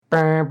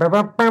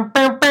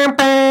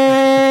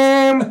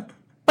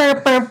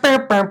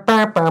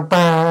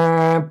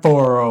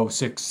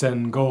.406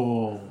 and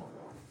goal.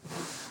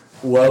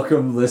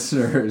 Welcome,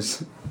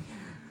 listeners.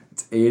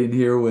 It's Aiden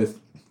here with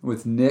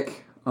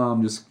Nick.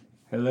 Just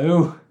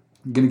Hello.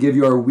 gonna give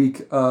you our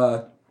week.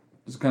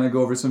 Just kind of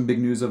go over some big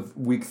news of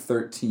week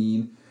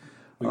 13.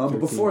 But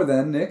before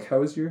then, Nick, how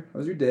was your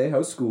day? How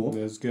was school?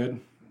 It was good.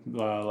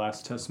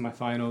 Last test of my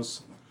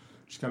finals.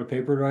 Just got a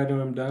paper to write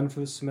and I'm done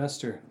for the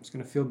semester. It's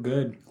gonna feel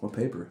good. What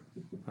paper?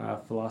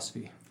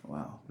 Philosophy.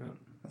 Wow, Yeah.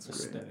 that's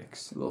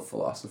Aesthetics. great. A little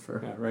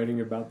philosopher. Yeah,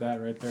 writing about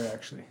that right there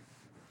actually.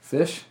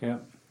 Fish? Yeah,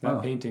 not Oh.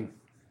 Painting.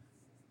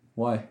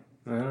 Why?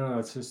 I don't know.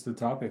 It's just the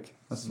topic.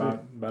 That's It's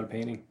about a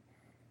painting. Is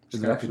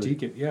Just it gotta actually?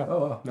 critique it. Yeah. Oh,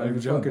 wow. Not even That'd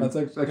be fun. joking. That's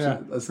actually Yeah,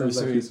 that sounds pretty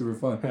actually sweet. super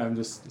fun. Yeah, I'm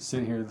just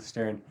sitting here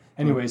staring.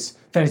 Anyways,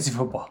 fantasy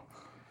football.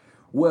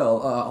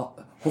 Well,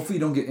 hopefully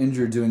you don't get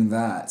injured doing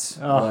that.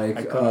 Oh, I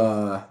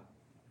could've.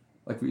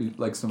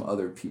 Like some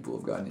other people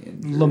have gotten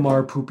injured.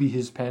 Lamar Poopy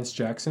his pants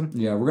Jackson.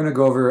 Yeah, we're gonna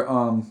go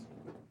over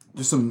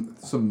just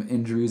some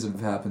injuries that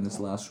have happened this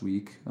last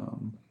week.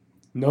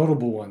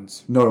 Notable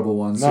ones. Notable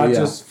ones. Not so, yeah.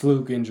 just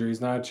fluke injuries,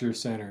 not your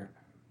center.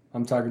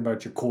 I'm talking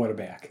about your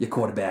quarterback. Your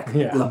quarterback,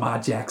 Yeah. Lamar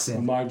Jackson.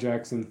 Lamar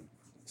Jackson.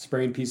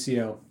 Sprained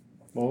PCL.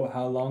 Well,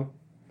 how long?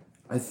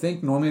 I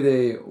think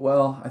normally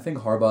I think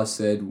Harbaugh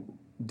said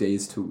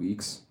days to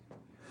weeks,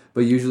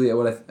 but usually I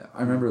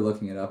remember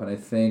looking it up and I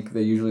think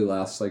they usually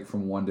last like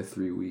from 1 to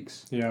 3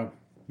 weeks. Yeah.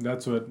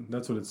 That's what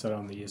it said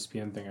on the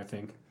ESPN thing, I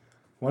think.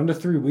 1 to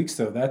 3 weeks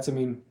though. That's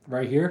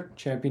right here,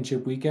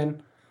 championship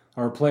weekend.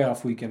 Or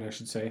playoff weekend, I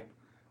should say.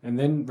 And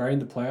then right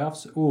into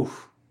playoffs,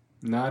 oof.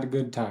 Not a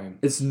good time.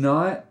 It's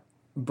not,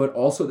 but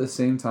also at the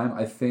same time,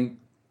 I think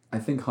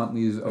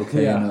Huntley is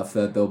okay Yeah. enough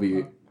that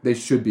they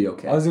should be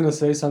okay. I was gonna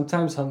say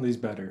sometimes Huntley's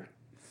better.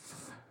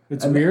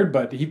 It's weird,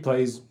 but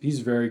he's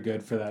very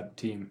good for that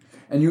team.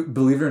 And you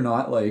believe it or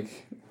not,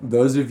 like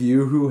those of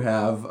you who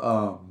have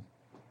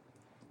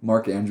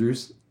Mark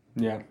Andrews,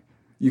 Yeah.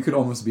 you could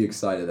almost be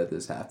excited that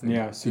this happened.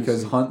 Yeah, because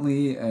seriously.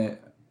 Huntley And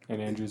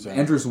Andrews are.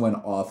 Andrews went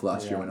off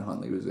last year Yeah. when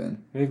Huntley was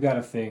in. They've got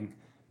a thing.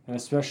 And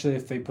especially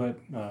if they put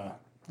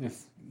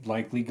if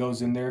Likely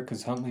goes in there,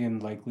 because Huntley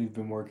and Likely have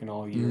been working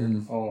all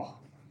year. Oh,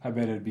 I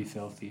bet it'd be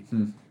filthy.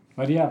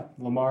 But yeah,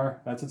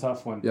 Lamar, that's a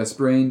tough one. Yeah,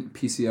 sprained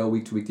PCL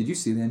week to week. Did you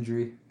see the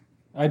injury?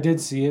 I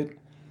did see it.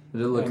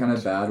 Did it look kind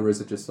of bad, or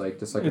is it just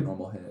like a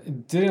normal hit?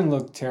 It didn't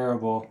look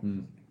terrible.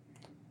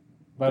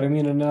 But I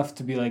mean, enough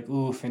to be like,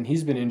 oof, and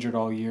he's been injured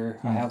all year.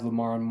 I have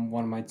Lamar on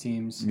one of my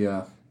teams.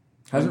 Yeah,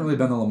 hasn't really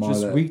been the Lamar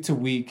Just that week to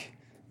week,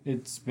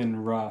 it's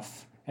been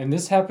rough. And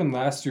this happened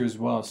last year as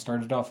well. It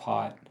started off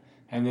hot,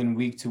 and then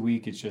week to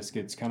week, it just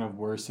gets kind of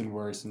worse and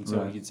worse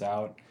until he gets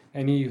out.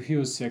 And he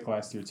was sick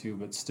last year too,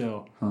 but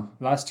still,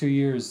 last 2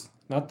 years,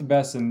 not the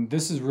best. And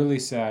this is really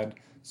sad,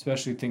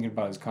 especially thinking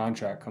about his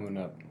contract coming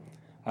up.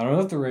 I don't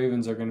know if the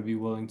Ravens are going to be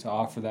willing to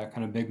offer that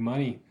kind of big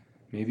money.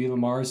 Maybe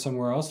Lamar is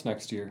somewhere else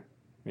next year.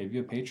 Maybe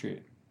a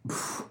Patriot.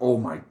 Oh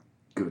my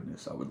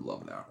goodness, I would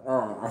love that.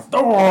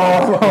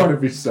 I would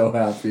be so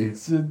happy.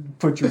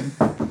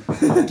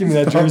 Give me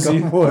that jersey.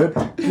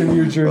 Give me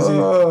your jersey.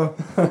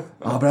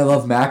 But I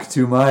love Mac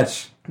too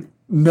much.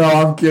 No,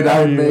 I'm kidding.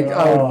 I would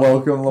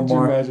welcome Could you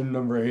Lamar. imagine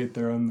number 8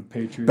 there on the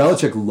Patriots?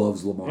 Belichick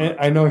loves Lamar. And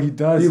I know he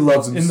does. He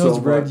loves him in so those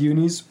red much.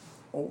 unis.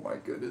 Oh my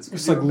goodness.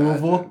 Just like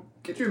Louisville.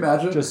 Could you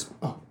imagine? Just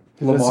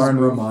Lamar and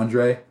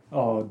Ramondre.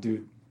 Oh,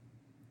 dude.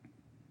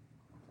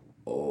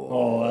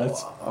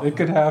 Oh, it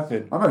could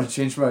happen. I'm going to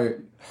change my.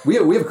 We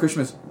have a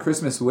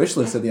Christmas wish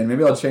list at the end.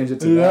 Maybe I'll change it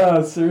to that.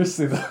 Yeah,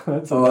 seriously.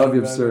 That's That'd be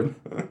absurd.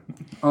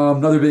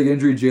 Another big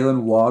injury,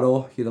 Jalen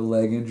Waddle. He had a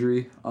leg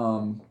injury.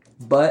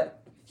 But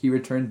he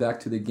returned back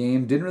to the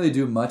game. Didn't really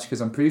do much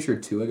because I'm pretty sure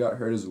Tua got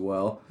hurt as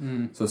well.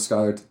 So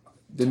Skylar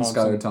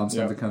Thompson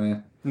have to come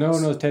in?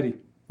 No, Teddy.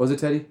 Was it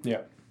Teddy?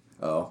 Yeah.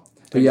 Oh.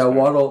 But yeah,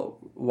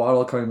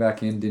 Waddle coming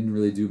back in didn't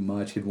really do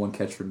much. He had 1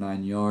 catch for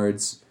 9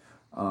 yards.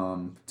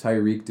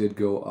 Tyreek did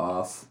go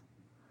off.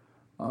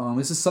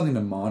 This is something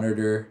to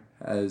monitor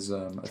as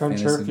a Trent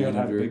fantasy Sherfield manager.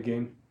 had a big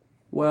game.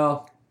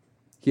 Well,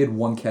 he had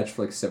 1 catch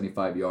for like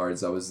 75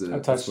 yards. That was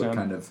that's touchdown. what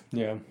kind of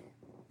Yeah.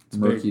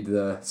 murkied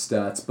the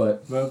stats.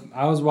 But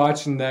I was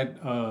watching that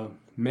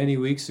many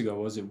weeks ago.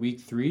 Was it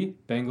week 3?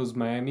 Bengals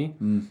Miami.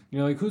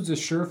 Like who's the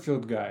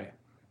Sherfield guy?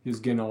 He was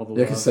getting all the love.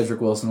 because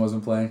Cedric Wilson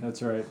wasn't playing.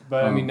 That's right.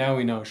 But I mean, now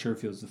we know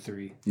Sherfield's the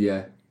 3.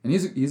 Yeah, and he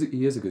is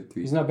a good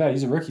 3. He's not bad.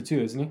 He's a rookie too,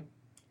 isn't he?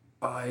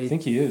 I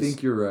think he is. I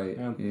think you're right.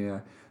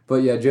 Yeah.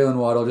 But yeah, Jalen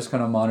Waddle, just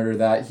kind of monitor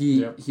that.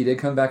 He Yep. did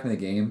come back in the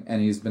game,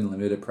 and he's been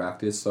limited at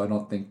practice, so I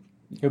don't think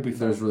He'll be fine.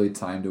 there's really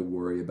time to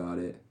worry about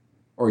it.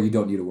 Or you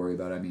don't need to worry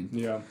about it, I mean.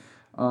 Yeah.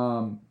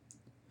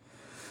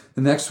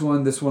 The next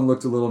one, this one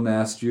looked a little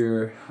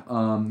nastier.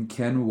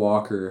 Ken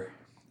Walker,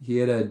 he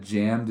had a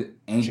jammed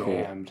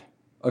ankle,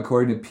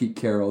 according to Pete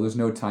Carroll. There's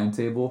no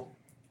timetable.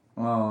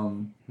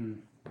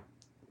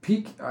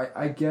 Pete,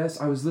 I guess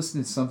I was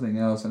listening to something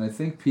else, and I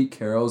think Pete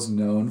Carroll's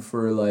known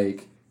for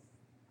like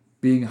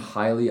being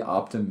highly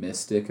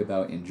optimistic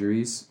about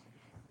injuries.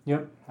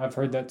 Yep, I've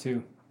heard that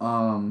too.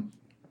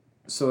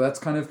 So that's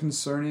kind of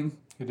concerning.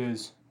 It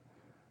is.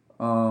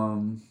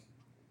 And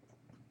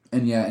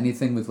yeah,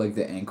 anything with like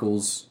the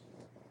ankles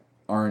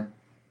aren't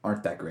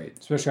that great.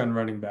 Especially on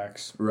running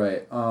backs.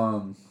 Right.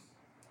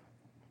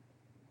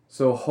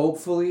 So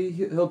hopefully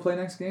he'll play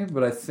next game,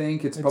 but I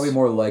think it's probably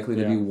more likely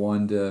to be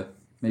 1 to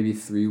maybe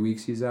 3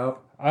 weeks he's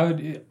out. I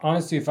would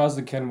honestly, if I was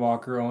the Ken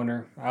Walker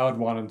owner, I would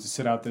want him to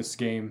sit out this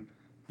game,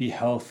 be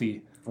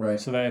healthy, right?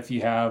 So that if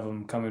you have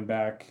him coming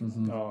back,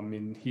 I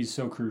mean, he's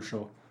so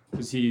crucial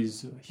because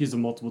he's a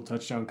multiple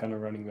touchdown kind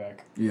of running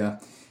back. Yeah.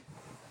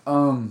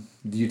 Do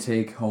you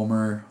take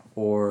Homer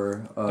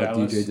or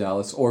DJ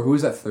Dallas, or who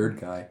is that third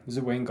guy? Is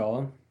it Wayne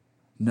Gallman?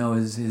 No,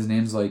 his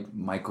name's like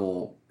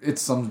Michael.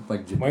 It's some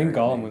like Wayne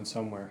Gallman went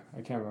somewhere.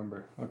 I can't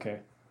remember. Okay.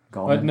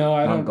 Gallman? But no,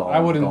 I don't. I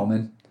wouldn't.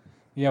 Gallman.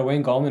 Yeah,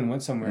 Wayne Gallman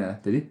went somewhere. Yeah,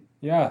 did he?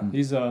 Yeah,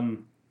 he's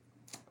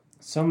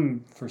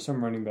some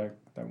running back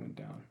that went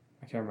down.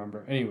 I can't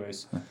remember.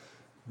 Anyways,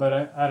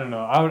 but I don't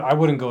know. I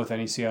wouldn't go with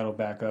any Seattle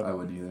backup. I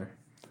wouldn't either.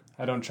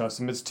 I don't trust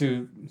him. It's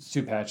too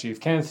patchy. If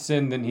Kenneth's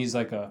in, then he's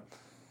a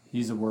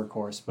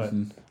workhorse. But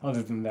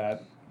other than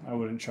that, I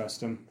wouldn't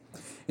trust him.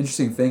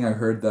 Interesting thing, I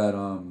heard that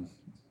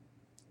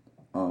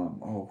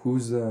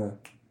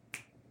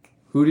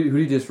who did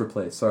he just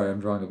replace? Sorry, I'm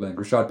drawing a blank.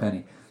 Rashad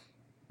Penny.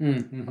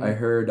 Mm-hmm. I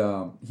heard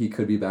he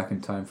could be back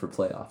in time for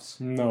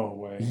playoffs. No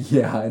way.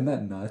 Yeah, isn't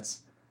that nuts?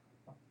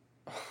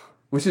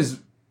 Which is,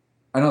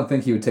 I don't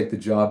think he would take the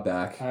job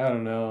back. I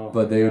don't know.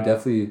 But he'd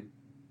definitely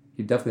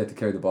have to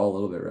carry the ball a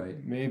little bit,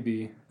 right?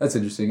 Maybe. That's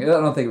interesting. I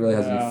don't think it really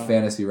has any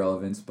fantasy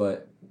relevance,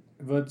 but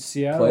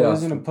Seattle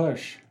isn't a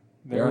push.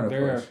 They're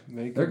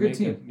a good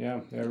team. Yeah,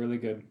 they're really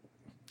good.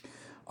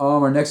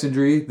 Our next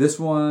injury, this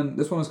one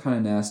was kind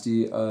of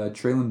nasty.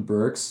 Treylon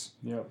Burks.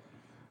 Yep.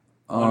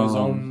 On his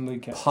only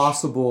catch.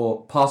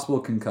 Possible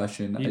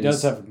concussion. He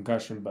does have a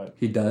concussion, but...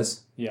 He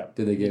does? Yeah.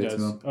 Did they give it to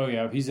him? Oh,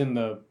 yeah. He's in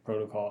the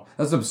protocol.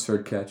 That's an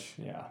absurd catch.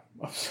 Yeah.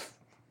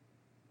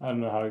 I don't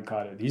know how he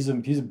caught it. He's a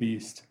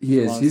beast. He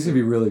is. He's going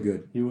to be really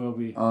good. He will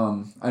be.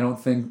 I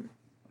think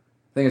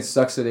it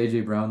sucks that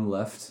A.J. Brown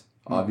left.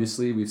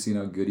 Obviously, we've seen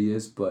how good he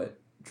is, but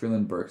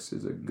Treylon Burks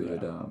is a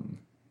good...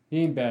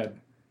 he ain't bad.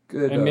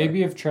 Good. And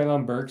maybe if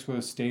Treylon Burks would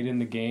have stayed in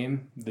the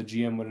game, the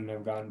GM wouldn't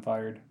have gotten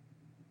fired.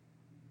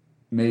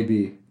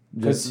 Maybe.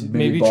 Because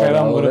maybe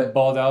Treylon would have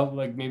balled out.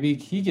 Like, maybe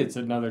he gets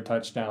another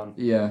touchdown.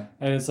 Yeah.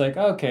 And it's like,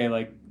 okay,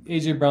 like,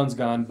 A.J. Brown's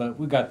gone, but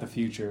we got the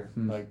future.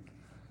 Like,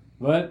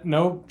 but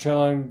nope,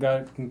 Treylon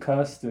got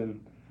concussed, and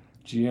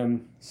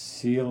GM,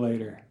 see you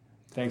later.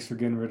 Thanks for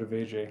getting rid of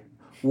A.J.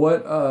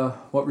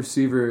 What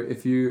receiver,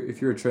 if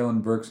you're a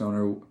Treylon Burks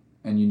owner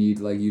and you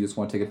just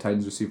want to take a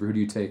Titans receiver, who do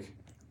you take?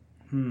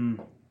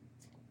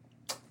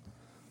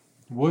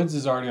 Woods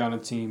is already on a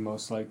team,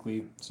 most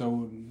likely.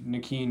 So,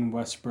 Nakeem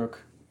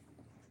Westbrook,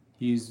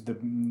 he's the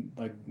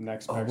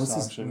next best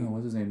option.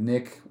 What's his name?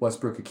 Nick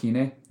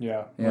Westbrook-Ikhine?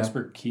 Yeah,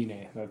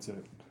 Westbrook-Ikhine, that's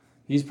it.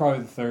 He's probably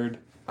the third.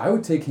 I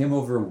would take him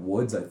over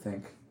Woods, I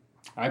think.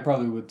 I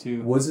probably would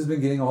too. Woods has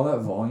been getting all that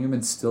volume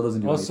and still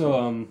doesn't do anything.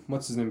 Also,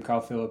 what's his name? Kyle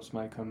Phillips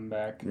might come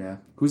back. Yeah.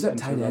 Who's that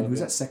tight end?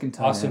 Who's that second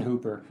tight end? Austin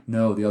Hooper.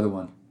 No, the other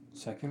one.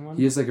 Second one?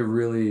 He has a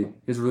really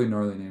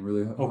gnarly name.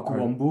 Really.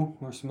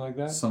 Okwumbu or something like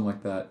that? Something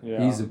like that.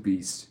 Yeah. He's a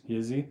beast.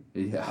 Is he?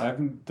 Yeah.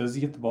 Does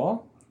he get the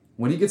ball?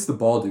 When he gets the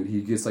ball, dude,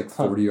 he gets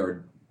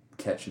 40-yard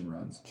catch and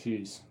runs.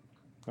 Jeez.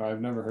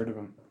 I've never heard of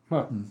him.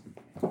 Huh.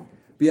 But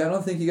yeah, I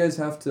don't think you guys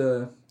have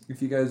to,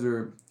 if you guys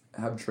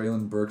have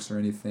Treylon Burks or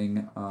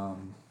anything,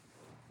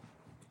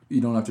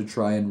 you don't have to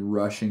try and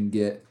rush and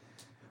get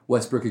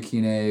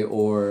Westbrook-Ikhine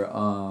or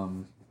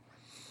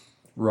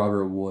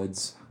Robert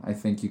Woods. I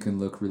think you can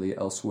look really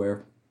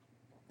elsewhere.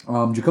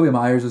 Jacoby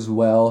Myers as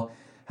well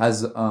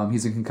has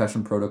he's in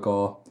concussion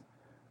protocol.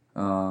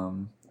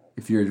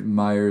 If you're a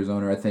Myers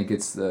owner, I think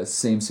it's the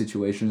same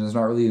situation. There's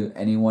not really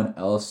anyone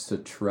else to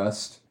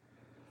trust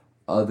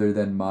other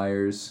than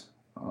Myers.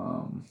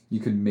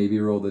 You could maybe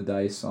roll the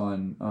dice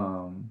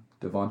on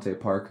Devontae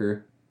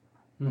Parker.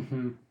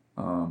 Mm-hmm.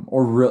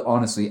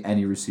 Honestly,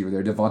 any receiver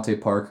there. Devontae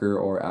Parker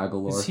or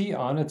Aguilar. Is he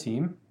on a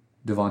team?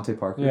 Devontae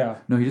Parker? Yeah.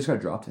 No, he just got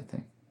dropped, I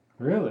think.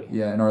 Really?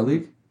 Yeah, in our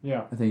league?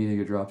 Yeah. I think he did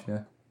get dropped,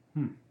 yeah.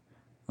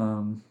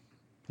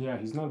 Yeah,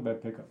 he's not a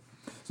bad pickup.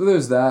 So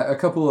there's that. Those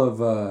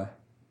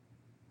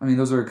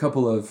are a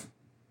couple of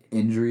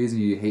injuries,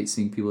 and you hate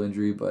seeing people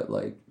injury, but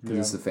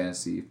this is a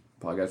fantasy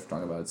podcast we're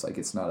talking about. It's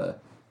not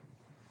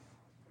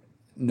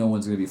no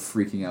one's going to be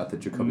freaking out that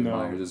Jacoby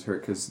Myers is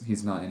hurt because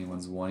he's not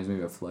anyone's one. He's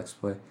maybe a flex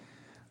play.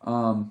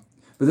 But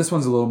this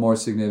one's a little more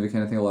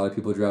significant. I think a lot of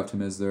people draft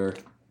him as their...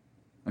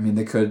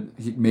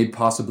 he made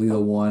possibly the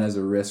one as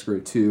a risk or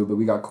a two, but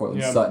we got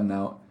Cortland Sutton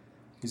out.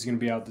 He's going to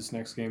be out this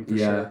next game for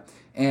sure.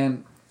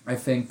 And I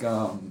think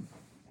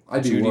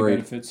I'd be worried.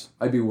 Benefits.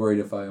 I'd be worried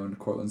if I owned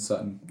Cortland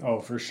Sutton.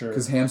 Oh, for sure.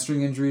 Because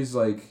hamstring injuries,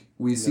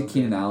 we see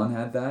Keenan Allen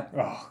had that.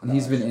 Oh, and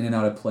he's been in and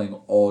out of playing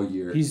all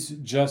year. He's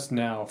just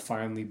now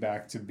finally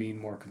back to being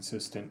more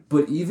consistent.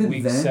 But even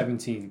week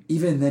 17.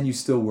 Even then, you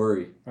still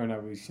worry. Or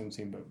not week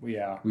 17, but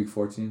yeah. Week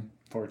 14?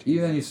 14.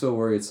 Even then, you still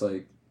worry. It's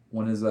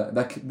When is that?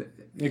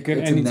 It could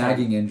it's anytime. a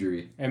nagging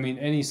injury. I mean,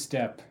 any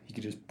step, he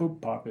could just boop,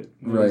 pop it,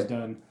 and Right. he's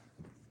done.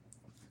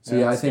 So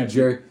yeah, I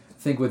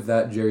think with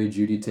that Jerry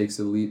Jeudy takes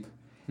a leap,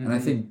 and I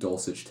think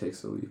Dulcich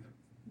takes a leap.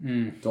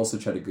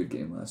 Dulcich had a good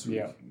game last week.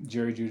 Yeah,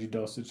 Jerry Jeudy,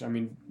 Dulcich. I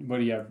mean, what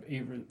do you have?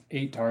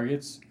 Eight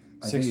targets,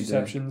 6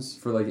 receptions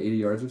for like 80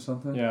 yards or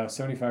something. Yeah,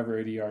 75 or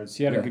 80 yards.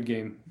 He had a good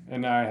game,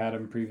 and I had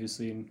him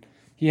previously, and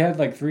he had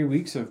like 3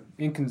 weeks of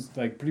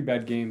pretty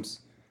bad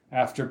games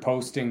after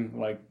posting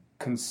like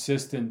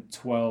consistent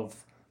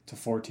 12 to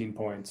 14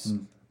 points,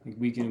 like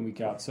week in and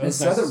week out. So it's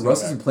sad that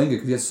Russ isn't playing good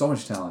because he has so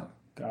much talent.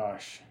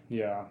 Gosh,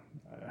 yeah.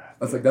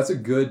 That's a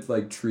good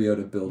like trio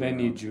to build. They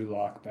need Drew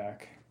Lock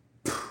back.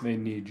 They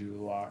need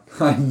Drew Lock.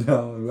 I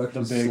know. Who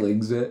actually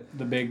slings it.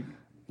 The big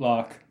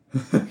Lock.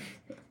 The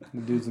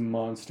dude's a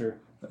monster.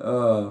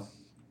 All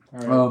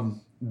right.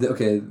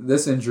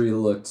 This injury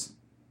looked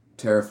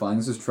terrifying.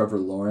 This is Trevor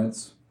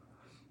Lawrence.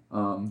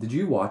 Did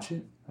you watch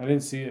it? I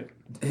didn't see it.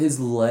 His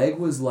leg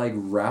was like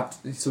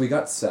wrapped, so he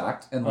got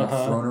sacked and like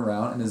thrown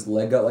around, and his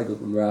leg got like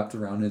wrapped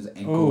around his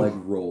ankle, like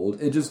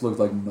rolled. It just looked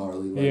like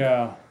gnarly. Like,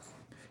 yeah.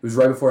 It was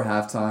right before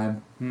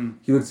halftime.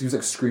 He was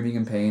like screaming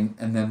in pain,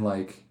 and then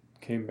like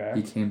came back.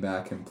 He came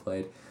back and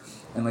played,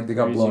 and like they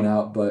got blown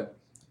out, but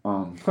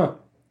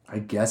I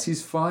guess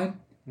he's fine.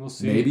 We'll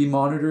see. Maybe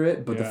monitor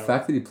it, but the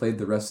fact that he played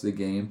the rest of the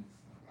game.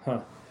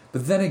 But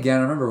then again,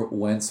 I remember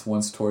Wentz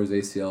once tore his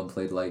ACL and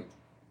played like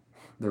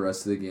the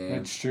rest of the game.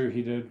 That's true,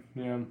 he did.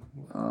 Yeah.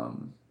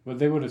 But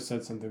they would have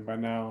said something by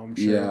now, I'm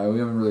sure. Yeah, we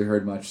haven't really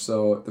heard much.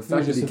 So the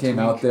fact that he came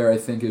out there, I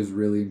think, is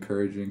really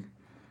encouraging.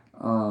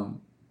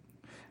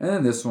 And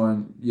then this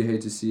one, you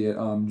hate to see it.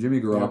 Jimmy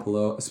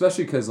Garoppolo,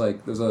 especially because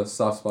like there's a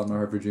soft spot in my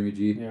heart for Jimmy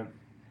G. Yeah.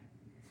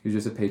 He's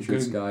just a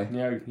Patriots guy.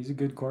 Yeah, he's a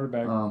good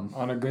quarterback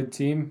on a good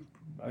team,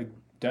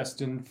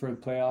 destined for the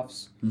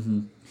playoffs.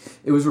 Mm-hmm.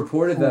 It was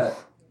reported that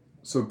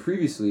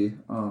previously,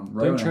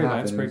 right didn't Trey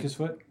Lance break his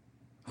foot?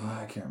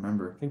 I can't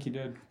remember. I think he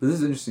did. But this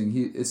is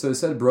interesting. It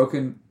said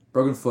broken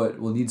foot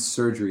will need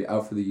surgery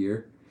out for the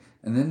year,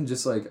 and then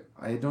just like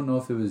I don't know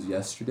if it was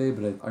yesterday,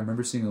 but I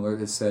remember seeing an alert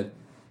that said,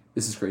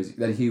 "This is crazy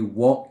that he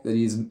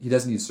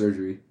doesn't need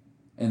surgery,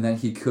 and that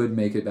he could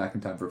make it back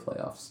in time for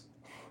playoffs."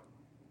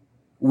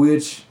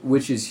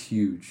 Which is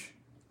huge.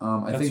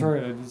 I think I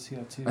did see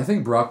that too. I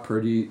think Brock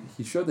Purdy,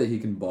 he showed that he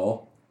can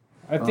ball.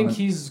 I think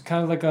he's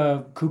kind of like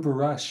a Cooper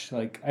Rush.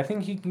 Like I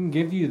think he can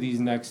give you these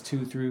next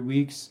 2-3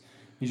 weeks.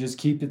 You just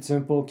keep it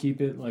simple, keep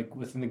it like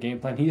within the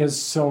game plan. He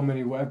has so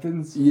many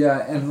weapons.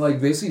 Yeah, and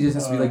like basically just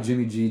has to be like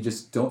Jimmy G.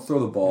 Just don't throw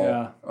the ball.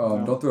 Yeah.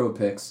 Don't throw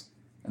picks,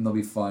 and they'll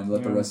be fine.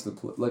 Let the rest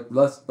of the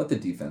let the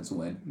defense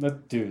win. They're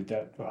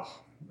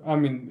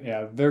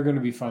going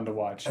to be fun to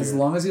watch. As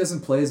long as he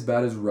doesn't play as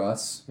bad as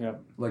Russ. Yep.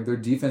 Like their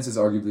defense is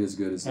arguably as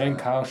good as and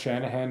Kyle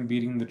Shanahan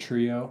beating the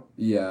trio.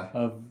 Yeah.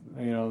 Of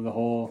the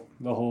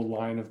whole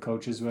line of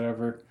coaches,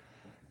 whatever.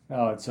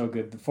 Oh, it's so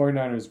good. The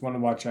 49ers want to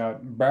watch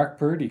out. Brock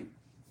Purdy.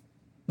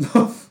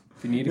 If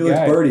you need a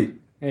guy. Birdie.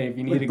 Hey, if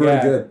you need a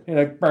guy. Good. He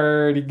look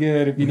pretty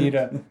good. If you need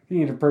a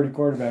Purdy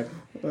quarterback.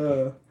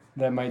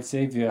 That might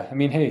save you. I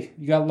mean, hey,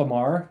 you got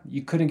Lamar.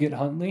 You couldn't get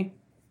Huntley.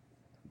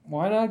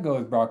 Why not go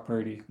with Brock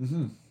Purdy?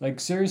 Mm-hmm. Like,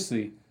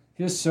 seriously.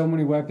 He has so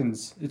many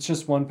weapons. It's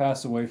just one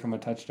pass away from a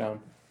touchdown.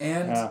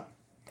 And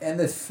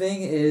the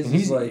thing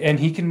is, and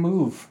he can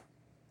move.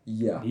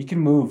 Yeah. He can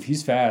move.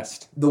 He's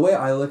fast. The way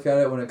I look at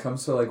it when it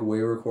comes to, like,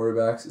 waiver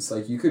quarterbacks, it's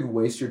like you could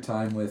waste your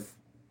time with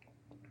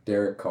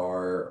Derek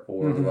Carr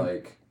or, who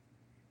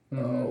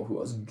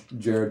else?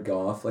 Jared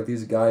Goff. Like,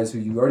 these guys who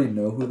you already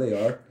know who they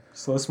are.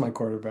 So that's my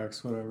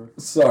quarterbacks, whatever.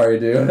 Sorry,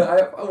 dude.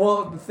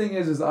 The thing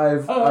is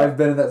I've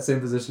been in that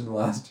same position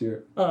last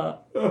year.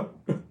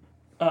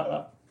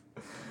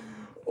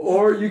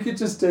 Or you could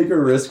just take a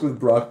risk with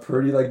Brock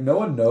Purdy. Like, no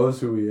one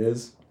knows who he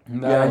is.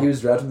 No. Yeah, he was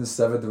drafted in the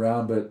 7th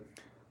round, but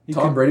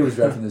Tom Brady was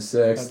drafted in the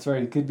 6th. That's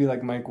right. He could be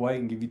like Mike White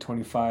and give you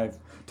 25.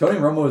 Tony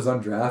Romo was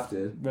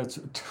undrafted. That's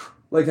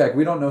like, heck,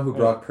 we don't know who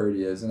Brock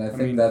Purdy is, and I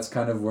think that's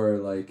kind of where,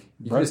 like,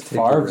 you Brett just take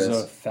Favre's the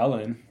risk. A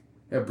felon.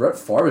 Yeah, Brett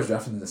Favre was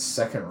drafted in the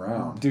 2nd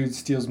round. Dude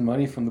steals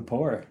money from the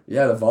poor.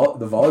 Yeah, the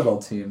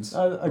volleyball teams.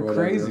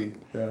 Crazy.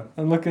 Yeah.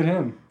 And look at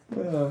him.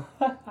 Yeah.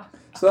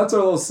 So that's our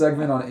little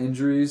segment on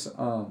injuries.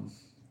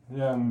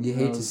 You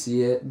hate to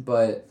see it,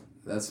 but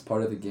that's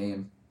part of the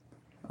game.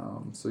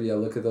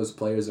 Look at those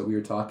players that we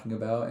were talking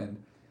about,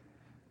 and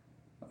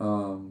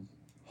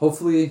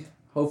hopefully,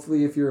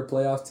 if you're a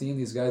playoff team,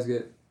 these guys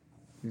get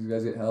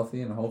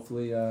healthy, and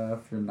hopefully,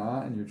 if you're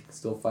not and you're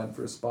still fighting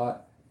for a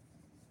spot,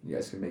 you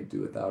guys can make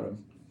do without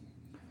him.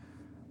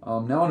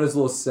 Now on this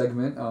little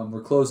segment,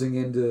 we're closing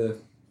the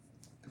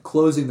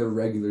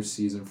regular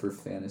season for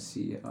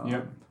fantasy.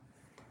 Yep.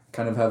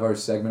 Kind of have our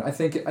segment. I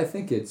think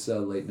it's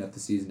late enough the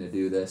season to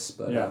do this,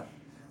 but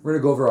we're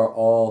gonna go over our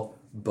all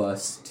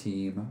bust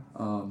team.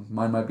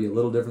 Mine might be a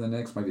little different than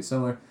Nick's, might be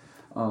similar,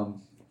 but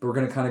we're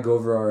gonna kind of go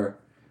over our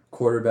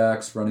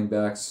quarterbacks, running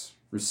backs,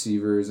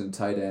 receivers, and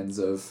tight ends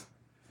of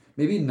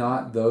maybe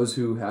not those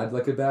who had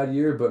like a bad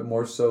year, but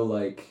more so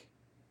like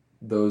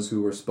those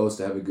who were supposed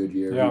to have a good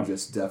year who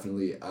just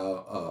definitely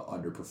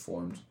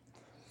underperformed.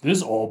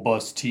 This All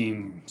Bus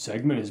Team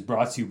segment is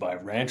brought to you by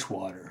Ranch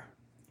Water.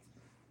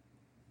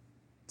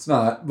 It's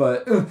not,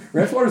 but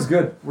ranch water is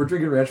good. We're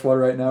drinking ranch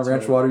water right now. That's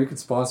ranch right. water, you can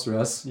sponsor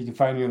us. You can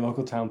find your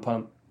local town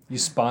pump. You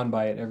spawn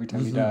by it every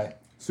time you die.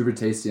 Super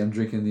tasty. I'm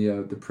drinking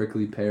the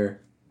prickly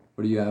pear.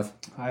 What do you have?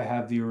 I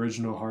have the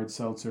original hard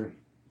seltzer.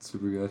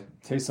 Super good.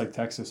 Tastes like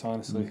Texas,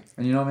 honestly.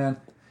 And you know, man,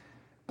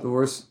 the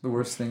worst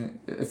thing,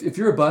 if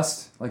you're a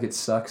bust, like it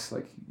sucks.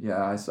 Like,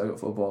 yeah, I suck at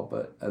football,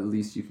 but at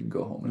least you can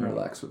go home and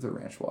relax with the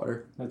ranch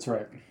water. That's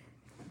right.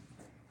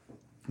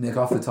 Nick,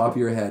 off the top of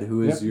your head,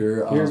 who is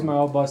your... Here's my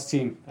All Bus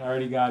Team. I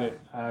already got it,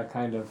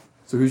 kind of.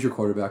 So who's your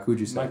quarterback? Who'd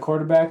you say? My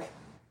quarterback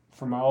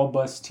for my All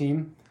Bus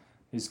Team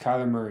is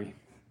Kyler Murray.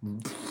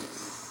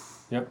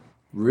 Yep.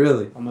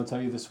 Really? I'm going to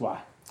tell you this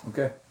why.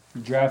 Okay.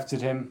 You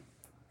drafted him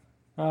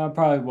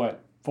probably, 4th,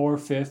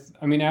 5th?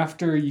 I mean,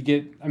 after you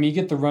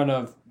get the run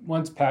of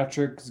once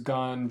Patrick's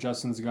gone,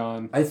 Justin's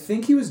gone. I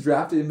think he was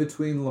drafted in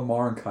between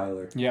Lamar and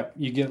Kyler. Yep.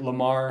 You get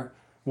Lamar.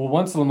 Well,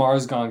 once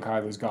Lamar's gone,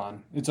 Kyler's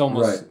gone. It's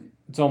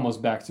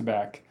almost back to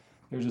back.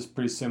 They're just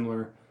pretty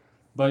similar.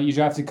 But you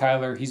drafted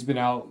Kyler. He's been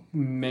out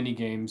many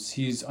games.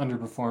 He's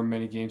underperformed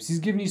many games. He's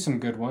given you some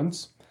good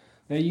ones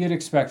that you'd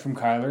expect from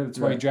Kyler. That's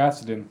why you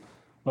drafted him.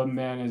 But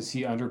man, is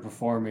he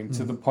underperforming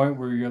to the point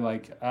where you're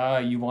like,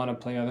 you want to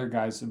play other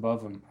guys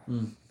above him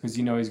because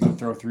you know he's going to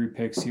throw 3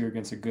 picks here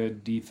against a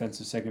good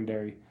defensive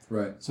secondary.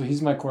 Right. So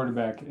he's my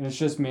quarterback, and it's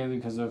just mainly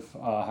because of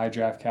high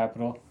draft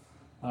capital.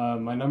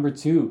 My number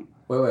 2.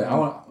 Wait.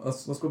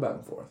 Let's go back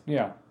and forth.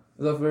 Yeah.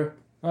 Is that fair?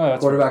 Oh,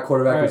 that's quarterback,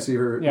 right.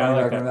 receiver. Yeah, I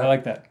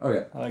like that.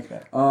 Okay. I like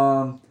that.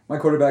 My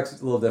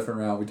quarterback's a little different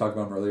route. We talked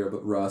about him earlier,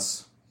 but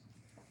Russell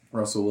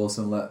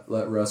Wilson,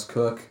 let Russ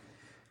cook.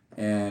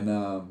 And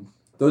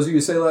those of you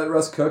who say let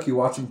Russ cook, you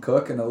watch him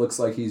cook, and it looks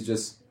like he's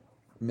just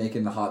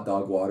making hot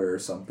dog water or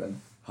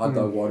something. Hot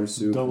dog water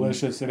soup.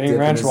 Delicious. It ain't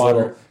ranch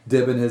water.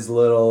 Dipping his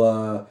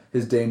little,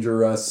 his Danger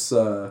Russ.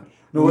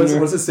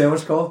 What's his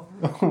sandwich called?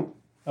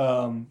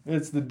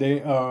 It's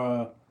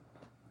the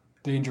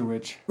Danger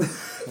Witch.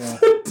 Yeah.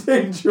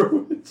 Danger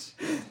Witch.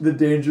 The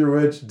Danger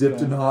Witch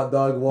dipped in hot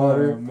dog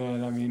water. Oh,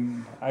 man. I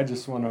mean, I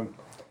just want to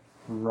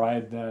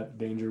ride that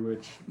Danger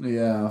Witch.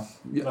 Yeah.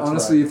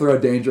 Honestly, you throw a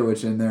Danger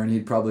Witch in there and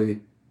he'd probably...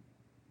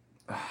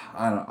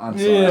 I'm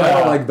sorry. I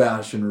don't like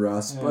bashing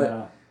Russ,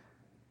 but...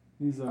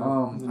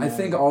 I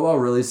think all I'll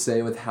really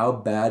say with how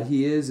bad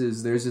he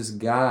is there's this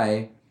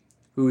guy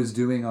who is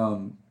doing...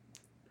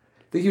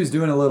 I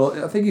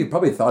think he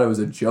probably thought it was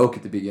a joke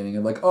at the beginning.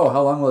 And like, oh,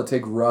 how long will it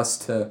take Russ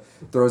to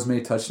throw as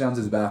many touchdowns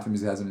as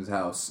bathrooms he has in his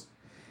house?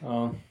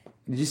 Oh.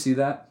 Did you see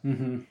that?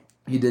 Mm-hmm.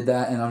 He did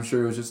that, and I'm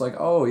sure it was just like,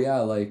 oh, yeah,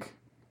 like,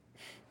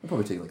 it'll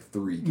probably take like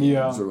 3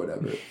 games or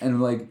whatever. And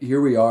like,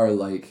 here we are,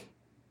 like,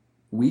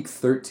 week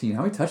 13.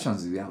 How many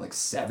touchdowns does he have? Like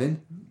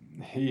 7?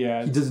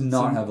 Yeah. He does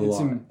not have a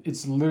lot.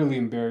 It's literally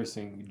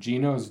embarrassing.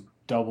 Geno's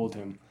doubled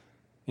him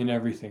in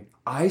everything.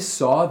 I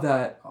saw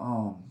that...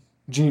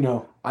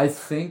 Geno. I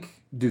think...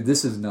 Dude,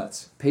 this is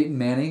nuts. Peyton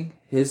Manning,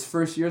 his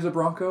first year as a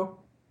Bronco,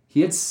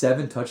 he had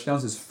 7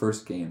 touchdowns his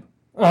first game.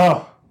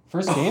 Oh,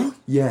 first game?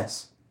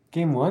 Yes.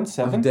 Game 1,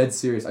 7? I'm dead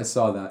serious. I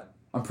saw that.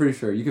 I'm pretty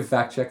sure. You can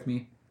fact check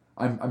me.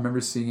 I remember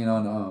seeing it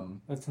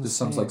on just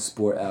some like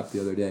sport app the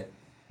other day.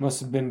 Must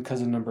have been because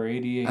of number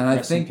 88. And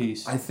Rest in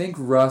peace. I think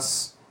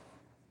Russ,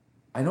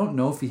 I don't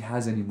know if he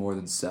has any more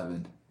than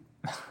 7.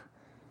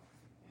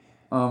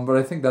 But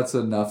I think that's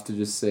enough to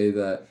just say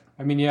that.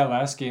 I mean, yeah,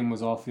 last game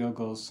was all field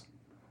goals.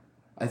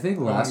 I think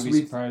last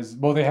week... Surprised.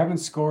 Well, they haven't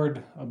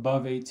scored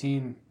above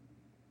 18.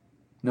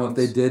 No, if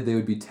they did, they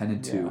would be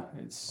 10-2. Yeah,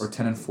 or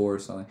 10-4 or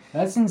something.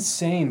 That's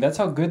insane. That's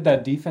how good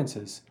that defense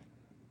is.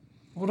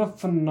 What a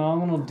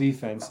phenomenal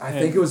defense. I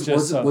think it was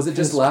it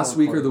just last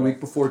week or the week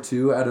before,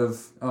 too, out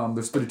of...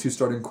 there's 32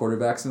 starting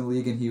quarterbacks in the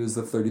league, and he was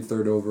the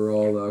 33rd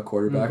overall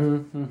quarterback.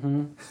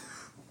 Mm-hmm.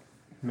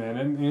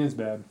 Man, it is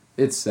bad.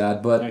 It's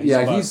sad, but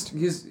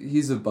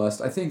he's a bust.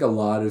 I think a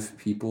lot of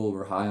people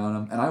were high on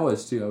him, and I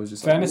was too. I was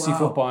just fantasy like,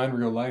 wow. football in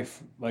real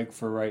life, like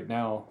for right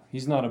now.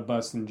 He's not a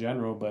bust in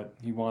general, but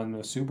he won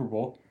a Super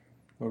Bowl.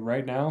 But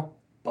right now,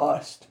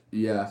 bust.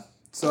 Yeah.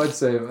 So I'd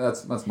say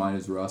that's mine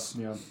is Russ.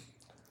 Yeah.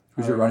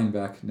 Who's your running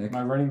back, Nick?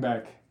 My running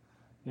back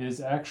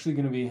is actually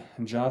going to be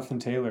Jonathan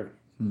Taylor.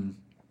 You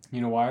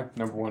know why?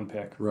 Number 1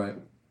 pick. Right.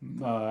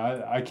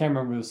 I can't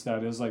remember the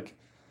stat. It was like,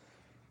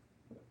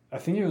 I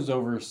think it was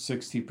over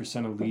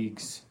 60% of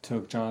leagues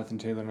took Jonathan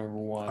Taylor number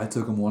 1. I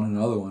took him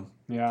another one.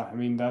 Yeah, I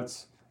mean,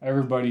 that's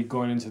everybody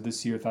going into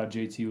this year thought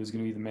JT was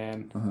going to be the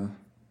man. Uh-huh.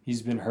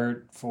 He's been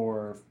hurt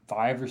for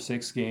 5 or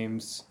 6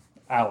 games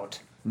out.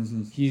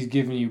 Mm-hmm. He's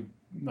given you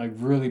like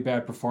really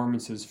bad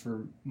performances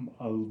for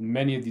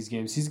many of these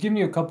games. He's given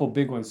you a couple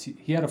big ones.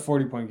 He had a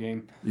 40-point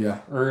game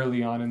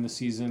early on in the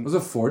season. Was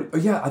it 40? Oh,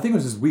 yeah, I think it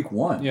was just week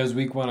 1. Yeah, it was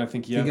week 1. I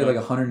think he had like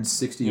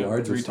 160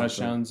 yards or 3 something.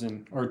 touchdowns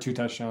or 2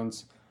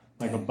 touchdowns.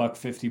 Like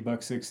 $150,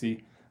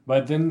 $160.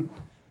 But then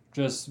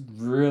just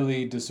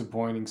really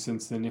disappointing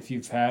since then. If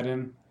you've had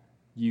him,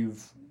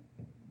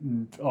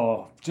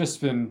 just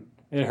been,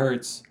 it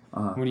hurts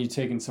when you've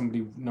taken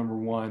somebody number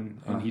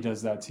 1 and he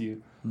does that to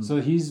you.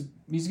 So he's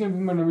he's gonna be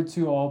my number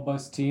 2 all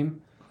bust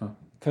team. Huh.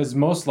 Because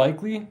most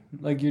likely,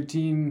 like your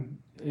team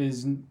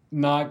is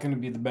not gonna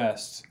be the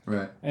best.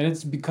 Right. And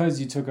it's because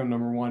you took him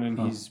number 1 and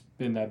he's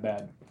been that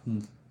bad.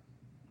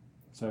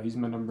 So he's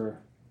my number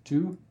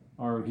 2,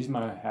 or he's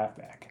my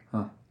halfback.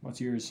 Huh. What's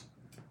yours?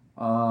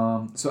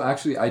 So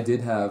actually, I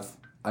did have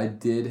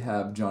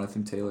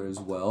Jonathan Taylor as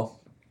well,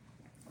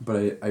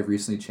 but I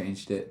recently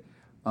changed it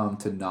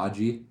to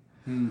Najee.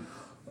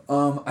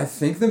 I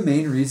think the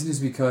main reason is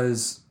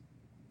because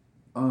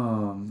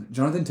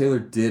Jonathan Taylor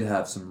did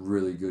have some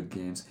really good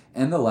games,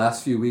 and the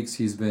last few weeks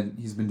he's been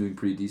doing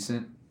pretty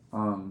decent.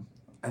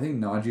 I think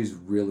Najee's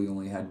really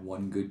only had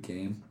one good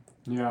game.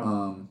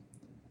 Yeah.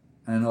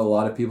 I know a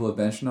lot of people have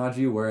benched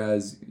Najee,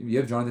 whereas if you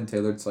have Jonathan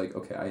Taylor, it's like,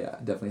 okay, I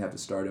definitely have to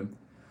start him.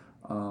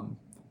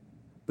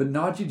 But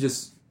Najee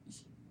just,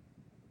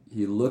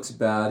 he looks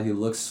bad, he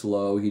looks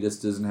slow, he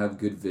just doesn't have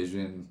good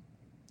vision.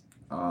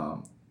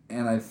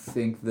 And I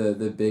think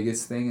the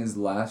biggest thing is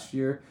last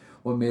year,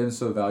 what made him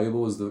so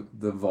valuable was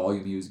the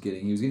volume he was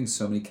getting. He was getting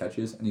so many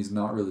catches, and he's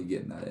not really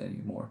getting that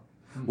anymore.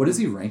 Mm-hmm. What is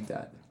he ranked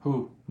at?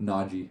 Who?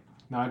 Najee.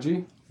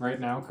 Najee? Right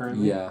now,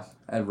 currently? Yeah,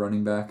 at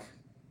running back.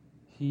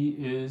 He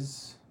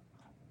is...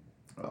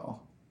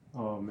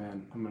 Oh,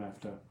 man, I'm going to have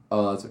to...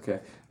 Oh, that's okay.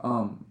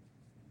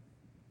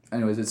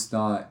 Anyways, it's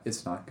not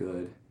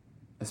good.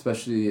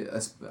 Especially,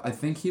 I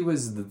think he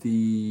was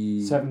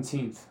the...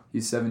 17th.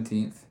 He's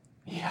 17th.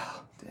 Yeah.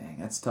 Dang,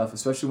 that's tough.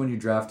 Especially when you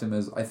draft him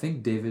as... I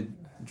think David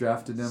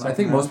drafted him. Second I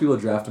think round? most people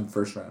draft him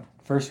first round.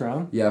 First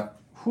round? Yeah.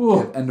 Whew.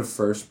 Yeah, end of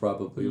first,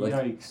 probably. Like,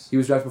 yikes. He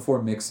was drafted before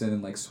Mixon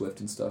and, like, Swift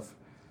and stuff.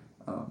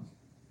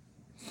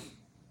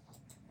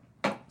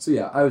 So,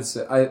 yeah, I would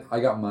say... I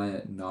got mine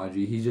at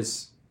Najee. He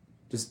just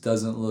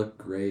doesn't look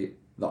great.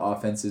 The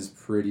offense is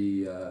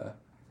pretty... it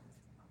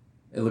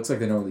looks like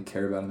they don't really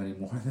care about him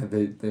anymore.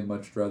 They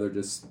much rather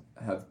just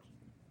have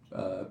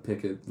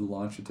Pickett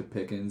launch it to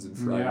Pickens and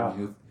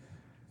Freiermuth.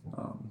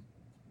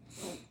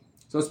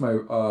 So that's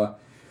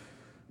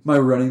my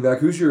running back.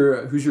 Who's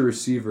your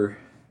receiver?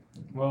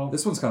 Well,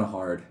 this one's kind of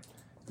hard.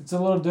 It's a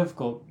little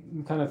difficult.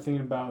 I'm kind of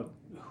thinking about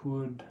who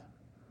would,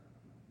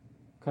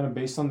 kind of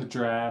based on the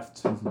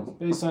draft,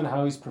 based on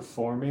how he's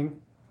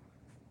performing,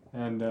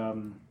 and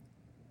I'm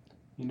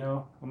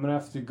gonna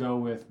have to go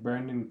with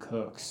Brandon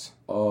Cooks.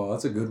 Oh,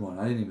 that's a good one.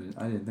 I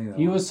didn't think that.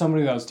 He was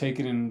somebody that was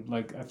taken in,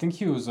 like, I think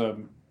he was a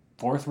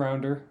 4th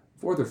rounder.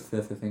 4th or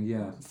 5th, I think.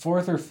 Yeah.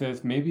 4th or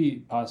 5th,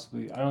 maybe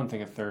possibly. I don't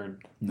think a 3rd.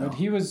 No. But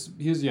he was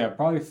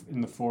probably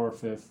in the 4th or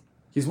 5th.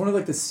 He's one of,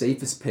 like, the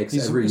safest picks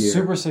he's every year. He's a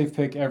super safe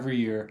pick every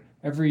year.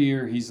 Every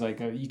year he's like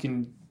you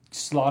can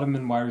slot him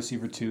in wide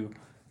receiver 2,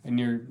 and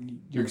you're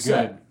good.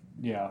 Set.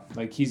 Yeah,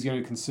 like he's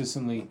gonna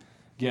consistently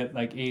get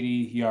like 80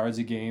 yards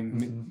a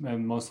game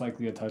and most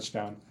likely a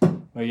touchdown.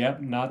 But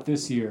yep, not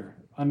this year.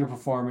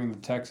 Underperforming. The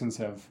Texans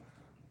have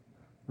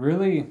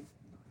really.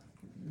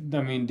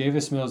 I mean,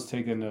 Davis Mills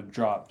taken a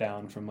drop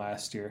down from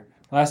last year.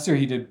 Last year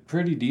he did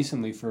pretty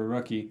decently for a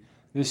rookie.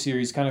 This year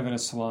he's kind of in a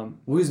slump.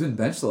 Well, he's been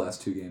benched the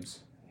last 2 games.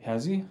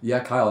 Has he?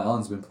 Yeah, Kyle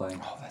Allen's been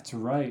playing. Oh, that's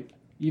right.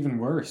 Even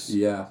worse.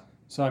 Yeah.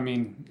 So, I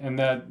mean, and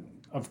that,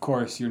 of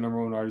course, your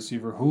number 1 wide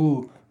receiver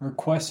who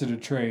requested a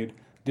trade,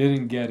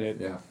 didn't get it,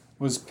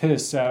 was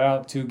pissed, sat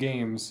out 2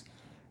 games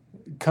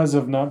because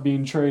of not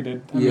being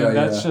traded. I mean,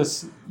 that's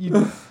just,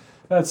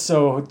 that's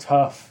so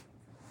tough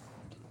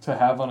to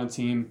have on a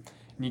team,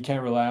 and you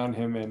can't rely on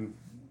him, and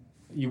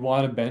you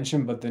want to bench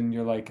him, but then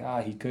you're like,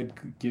 he could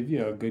give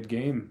you a good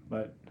game,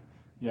 but...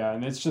 Yeah,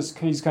 and it's just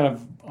he's kind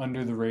of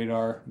under the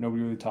radar.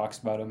 Nobody really talks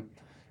about him.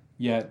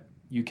 Yet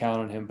you count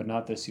on him, but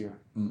not this year.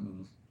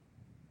 Mm-mm.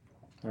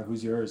 All right,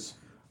 who's yours?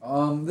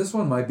 This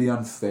one might be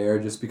unfair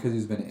just because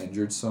he's been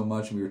injured so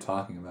much and we were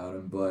talking about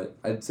him, but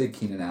I'd say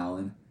Keenan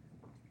Allen.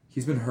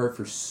 He's been hurt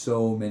for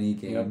so many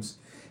games.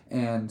 Yep.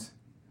 And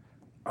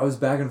I was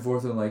back and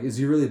forth on, like, is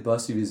he really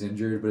bust if he's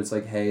injured? But it's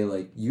like, hey,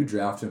 like, you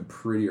drafted him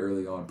pretty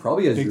early on.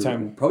 Probably as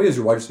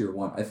your wide receiver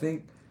 1.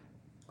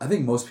 I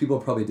think most people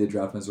probably did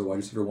draft him as a wide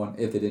receiver 1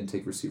 if they didn't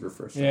take receiver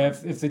first. Yeah,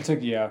 if they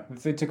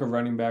took a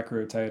running back or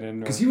a tight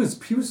end. Because he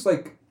was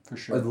like for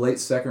sure a late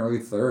 2nd, early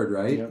 3rd,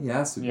 right? Yep. He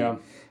has to be. Yeah.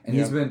 And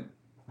he's been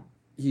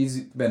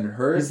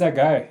hurt. He's that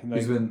guy. Like,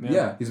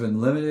 he's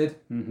been limited.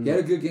 Mm-hmm. He had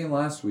a good game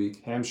last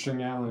week.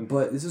 Hamstring Allen.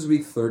 But this is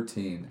week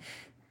 13.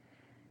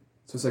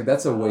 So it's like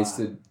that's a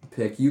wasted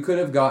pick. You could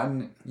have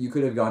gotten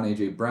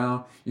AJ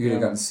Brown. You could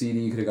have gotten CD.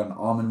 You could have gotten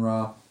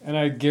Amon-Ra. And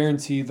I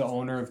guarantee the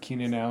owner of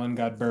Keenan Allen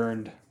got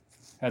burned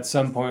at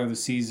some point of the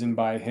season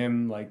by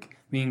him, like,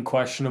 being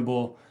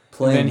questionable.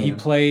 He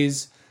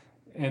plays,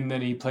 and then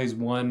he plays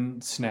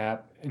 1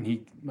 snap, and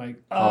he, like,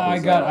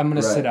 I'm going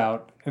to sit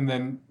out. And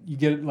then you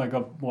get, like, a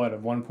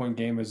 1-point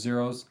game of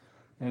zeros.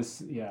 And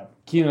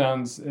Keenan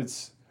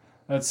Allen's,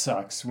 that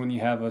sucks when you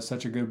have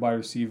such a good wide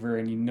receiver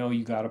and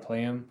you got to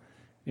play him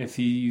if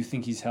you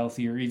think he's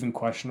healthy or even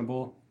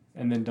questionable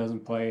and then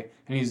doesn't play.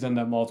 And he's done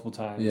that multiple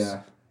times.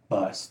 Yeah.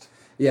 Bust.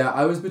 Yeah,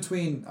 I was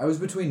between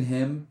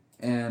him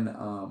and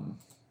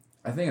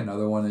I think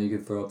another one that you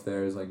could throw up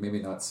there is, like,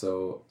 maybe not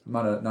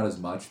as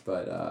much,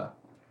 but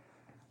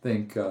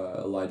think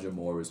Elijah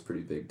Moore was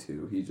pretty big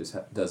too. He just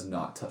does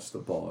not touch the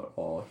ball at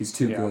all. He's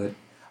too good.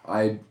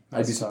 I'd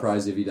be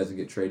surprised if he doesn't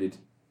get traded.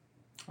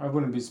 I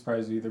wouldn't be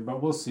surprised either,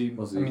 but we'll see.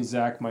 I mean,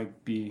 Zach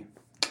might be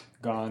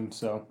gone,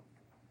 so.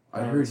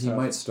 I heard he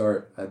might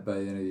start by the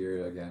end of the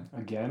year again.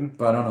 Again?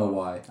 But I don't know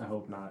why. I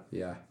hope not.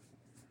 Yeah.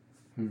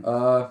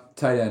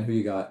 Tight end, who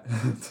you got?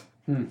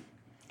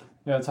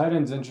 Yeah, tight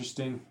end's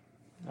interesting.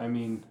 I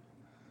mean,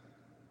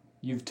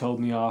 you've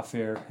told me off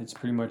air. It's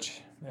pretty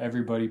much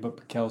everybody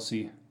but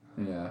Kelsey.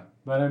 Yeah.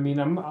 But I mean,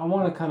 I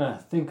want to kind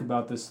of think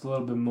about this a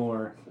little bit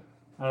more,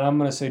 and I'm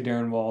gonna say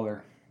Darren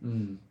Waller.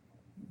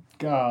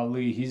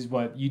 Golly, he's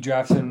what you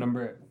drafted him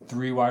number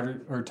 3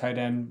 wide or tight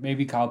end.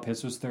 Maybe Kyle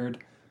Pitts was 3rd.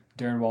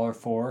 Darren Waller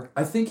 4.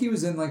 I think he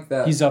was in like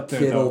that. He's up there,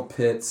 Kittle,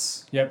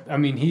 Pitts. Yep, I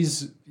mean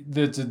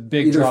that's a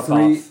big Either drop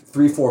off.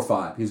 3, 4,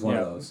 5. He's one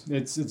of those.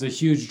 It's a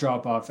huge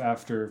drop off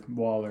after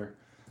Waller,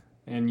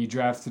 and you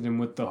drafted him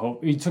with the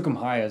hope. You took him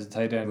high as a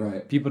tight end.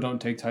 Right. People don't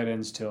take tight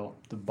ends till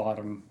the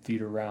bottom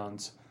feeder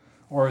rounds,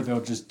 or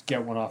they'll just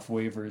get one off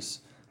waivers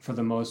for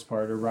the most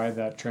part, or ride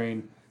that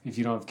train if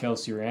you don't have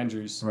Kelsey or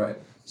Andrews. Right.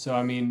 So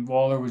I mean,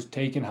 Waller was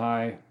taken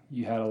high.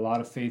 You had a lot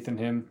of faith in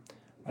him.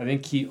 I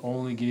think he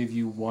only gave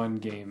you 1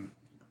 game.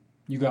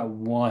 You got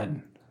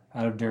 1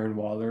 out of Darren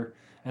Waller.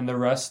 And the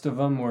rest of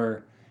them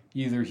were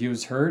either he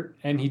was hurt,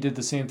 and he did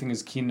the same thing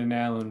as Keenan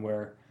Allen,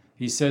 where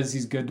he says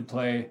he's good to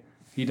play,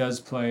 he does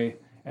play,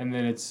 and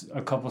then it's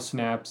a couple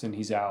snaps and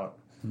he's out.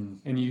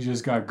 And you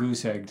just got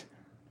goose-egged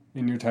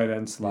in your tight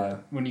end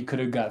slot when you could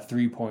have got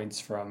 3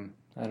 points from,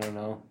 I don't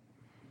know,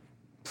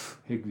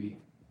 Higbee.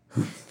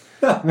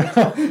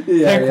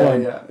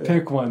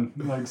 Pick one.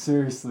 Like,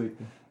 seriously.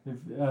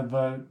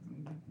 But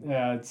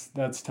yeah,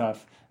 that's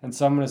tough. And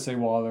so I'm going to say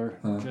Waller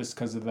just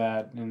because of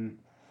that. And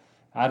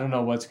I don't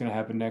know what's going to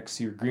happen next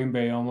year. Green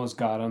Bay almost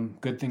got him.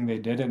 Good thing they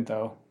didn't,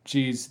 though.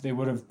 Jeez, they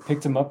would have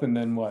picked him up and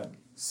then what?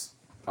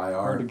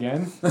 IR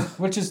again?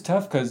 Which is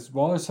tough because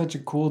Waller's such a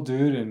cool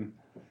dude. And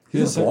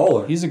he's a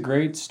baller. He's a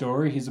great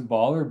story. He's a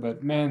baller.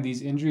 But, man,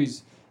 these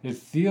injuries, it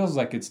feels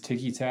like it's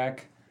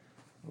ticky-tack.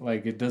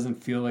 Like, it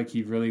doesn't feel like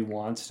he really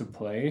wants to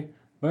play.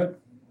 But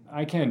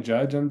I can't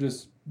judge. I'm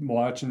just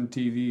watching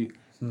TV.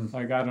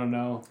 Like, I don't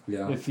know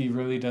if he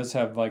really does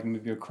have, like,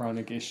 maybe a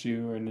chronic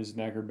issue in his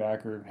neck or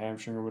back or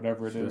hamstring or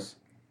whatever it is.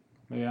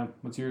 But, yeah,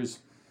 what's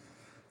yours?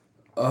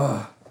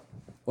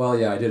 Well,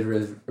 yeah, I did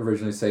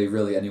originally say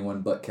really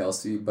anyone but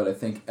Kelsey, but I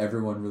think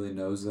everyone really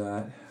knows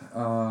that. You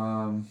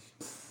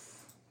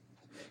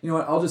know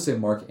what? I'll just say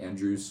Mark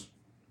Andrews.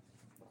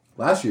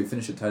 Last year he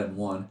finished at tight end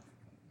 1.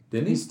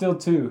 Didn't he? He's still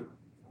 2.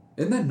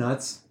 Isn't that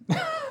nuts?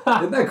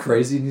 Isn't that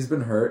crazy? And he's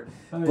been hurt.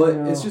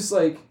 But it's just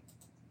like,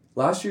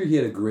 last year he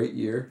had a great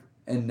year,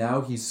 and now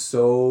he's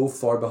so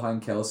far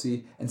behind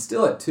Kelsey, and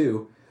still at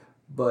 2.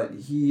 But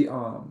he,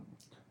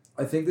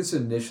 I think this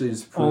initially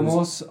just proves...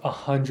 Almost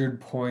 100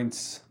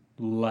 points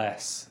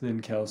less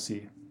than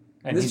Kelsey.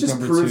 And this he's just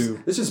number proves,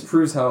 2. This just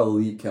proves how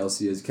elite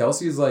Kelsey is.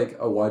 Kelsey is like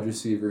a wide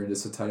receiver and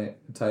just a tight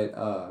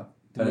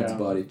end's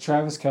body.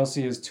 Travis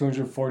Kelsey has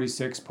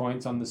 246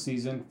 points on the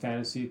season,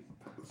 fantasy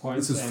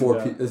points. This is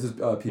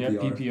PPR. Yeah,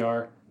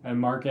 PPR. And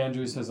Mark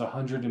Andrews has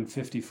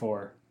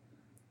 154.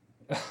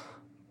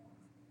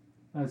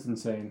 That's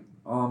insane.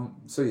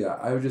 So yeah,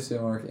 I would just say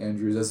Mark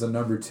Andrews as a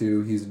number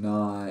 2. He's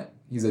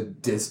a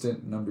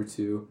distant number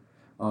 2.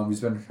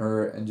 He's been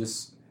hurt and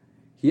just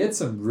he had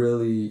some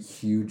really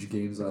huge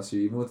games last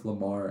year, even with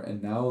Lamar,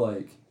 and now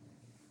like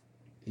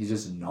he's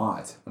just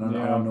not. I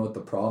don't know what the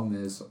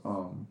problem is.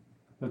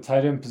 The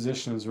tight end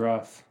position is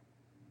rough.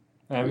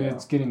 I mean,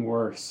 it's getting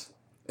worse.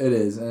 It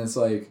is, and it's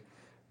like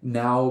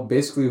now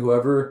basically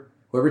whoever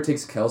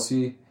takes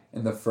Kelsey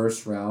in the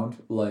first round,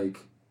 like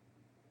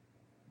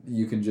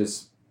you can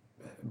just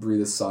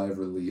breathe a sigh of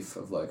relief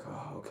of like,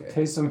 oh, okay.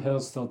 Taysom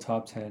Hill's still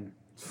top 10.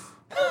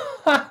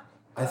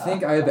 I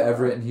think I have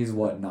Everett, and he's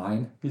what,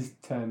 9? He's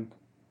 10.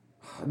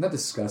 Isn't that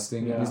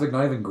disgusting? Yeah. He's like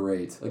not even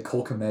great. Like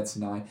Cole Kmet's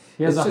 9.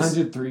 He has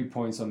 103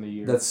 points on the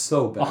year. That's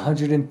so bad.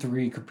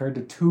 103 compared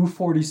to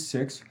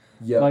 246.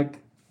 Yeah.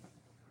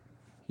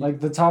 Like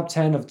the top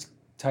 10 of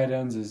tight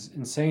ends is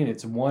insane.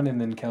 It's 1 and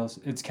then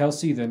Kelsey. It's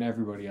Kelsey, then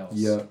everybody else.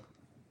 Yeah.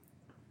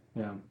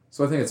 Yeah.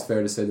 So I think it's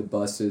fair to say the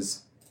bust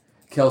is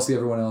Kelsey,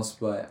 everyone else,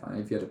 but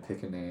if you had to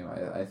pick a name,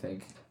 I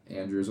think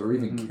Andrews or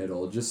even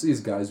Kittle. Just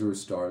these guys who are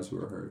stars who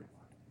are hurt.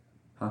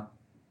 Huh?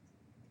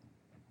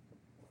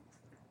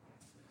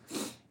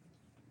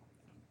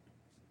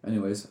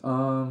 Anyways,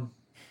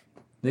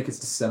 Nick, it's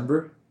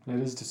December. It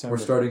is December.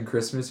 We're starting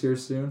Christmas here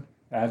soon.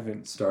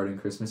 Advent. Starting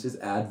Christmas is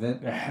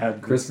Advent.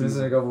 Christmas Christmas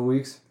in a couple of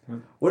weeks. Yeah.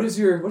 What's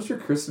your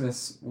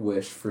Christmas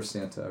wish for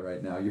Santa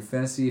right now? Your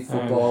fantasy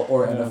football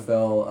or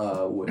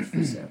NFL wish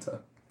for Santa?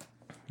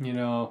 You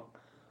know,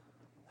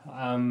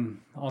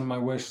 on my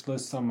wish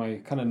list, on my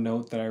kind of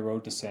note that I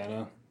wrote to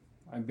Santa,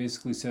 I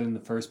basically said in the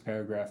first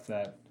paragraph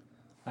that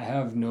I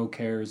have no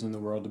cares in the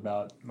world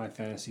about my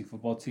fantasy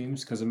football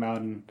teams because I'm out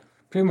in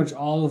pretty much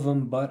all of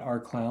them but our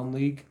clown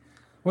league,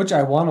 which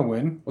I want to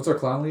win. What's our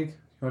clown league?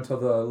 You want to tell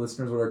the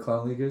listeners what our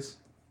clown league is?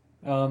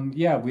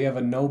 Yeah, we have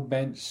a no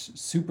bench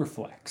super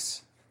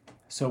flex.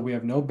 So we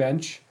have no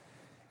bench,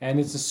 and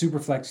it's a super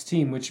flex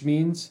team, which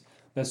means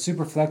that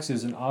super flex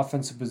is an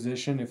offensive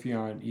position if you're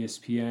on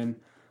ESPN,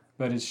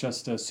 but it's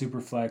just a super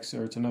flex,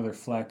 or it's another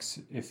flex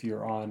if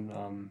you're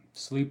on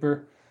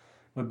sleeper.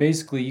 But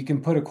basically, you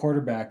can put a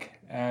quarterback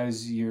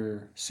as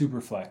your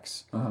super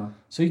flex.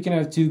 So you can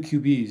have 2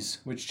 QBs,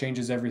 which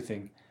changes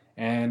everything.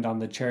 And on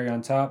the cherry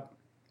on top,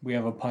 we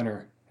have a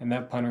punter, and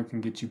that punter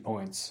can get you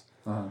points.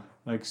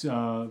 Like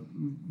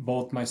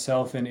both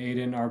myself and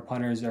Aiden, our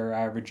punters are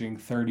averaging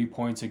 30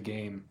 points a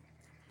game.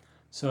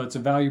 So it's a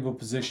valuable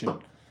position.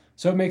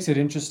 So it makes it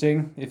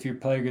interesting. If your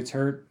player gets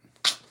hurt,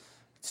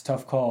 it's a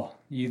tough call.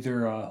 You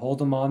either hold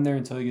him on there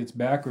until he gets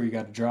back, or you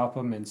got to drop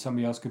him and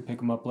somebody else could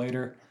pick him up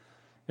later.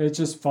 It's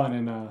just fun.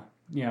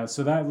 And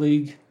so that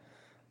league,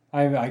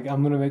 I'm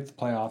going to make the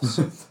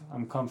playoffs.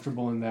 I'm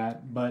comfortable in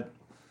that. But,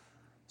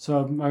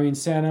 so, I mean,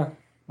 Santa,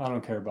 I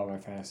don't care about my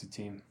fantasy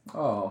team.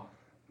 Oh.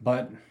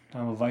 But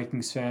I'm a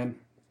Vikings fan.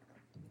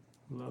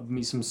 Love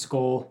me some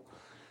Skull.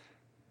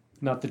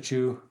 Not the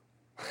Chew.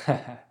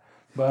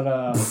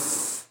 But,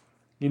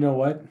 you know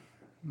what?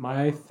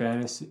 My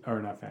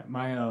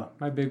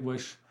my big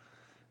wish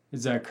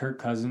is that Kirk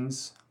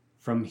Cousins,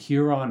 from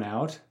here on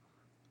out,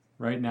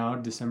 right now,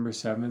 December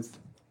 7th,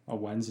 a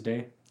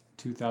Wednesday,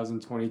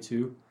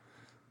 2022,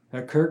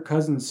 that Kirk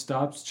Cousins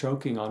stops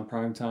choking on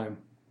prime time.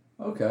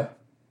 Okay.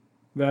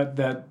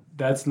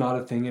 That's not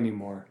a thing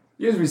anymore.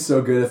 You guys would be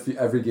so good if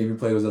every game you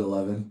played was at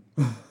 11.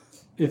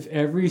 If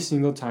every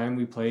single time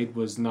we played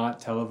was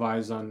not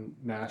televised on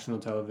national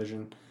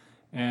television,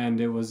 and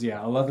it was,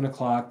 11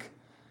 o'clock,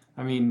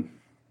 I mean,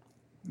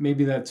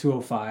 maybe that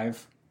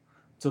 2:05,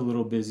 it's a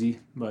little busy,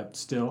 but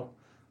still,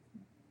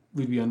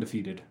 we'd be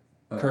undefeated.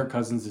 Kirk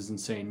Cousins is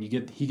insane.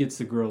 He gets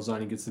the grills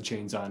on, he gets the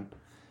chains on.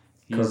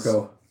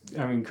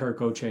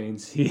 Kirko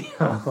chains. He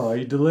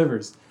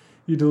delivers.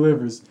 He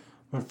delivers.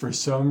 But for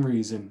some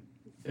reason,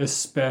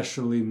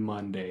 especially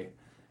Monday,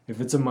 if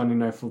it's a Monday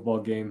Night Football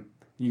game,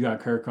 you got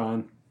Kirk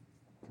on,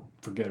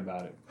 forget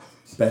about it.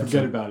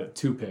 Forget about it.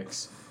 2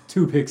 picks.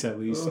 2 picks at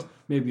least.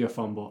 Maybe a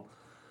fumble.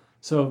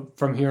 So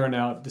from here on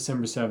out,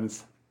 December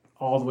 7th,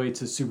 all the way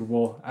to Super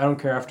Bowl. I don't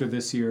care after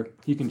this year.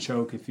 He can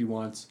choke if he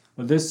wants.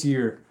 But this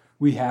year,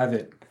 we have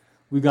it.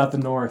 We got the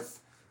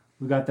North.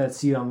 We got that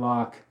seat on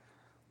lock.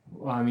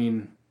 I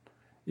mean,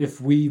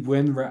 if we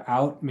win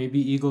out, maybe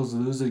Eagles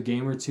lose a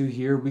game or 2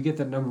 here, we get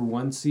that number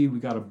 1 seed. We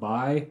got a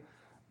bye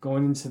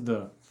going into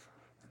the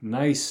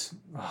nice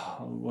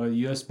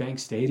U.S. Bank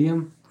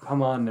Stadium.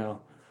 Come on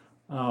now.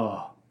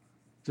 Oh,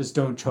 just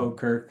don't choke,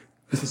 Kirk.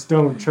 Just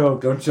don't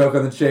choke. Don't choke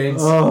on the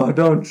chains. Oh,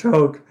 don't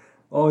choke.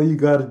 All you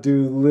got to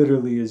do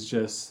literally is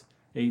just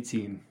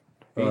 18.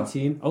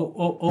 18.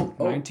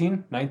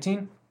 19.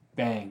 19.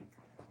 Bang.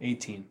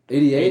 18.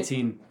 88?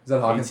 18. Is that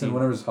Hawkinson? 18.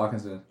 Whenever was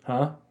Hawkinson?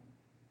 Huh?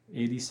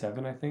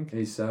 87, I think.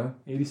 87?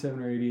 87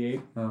 or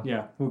 88. Oh.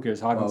 Yeah, who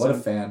cares? Wow, Hawkinson. what a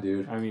fan,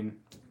 dude. I mean,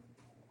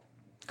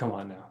 come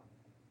on now.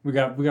 We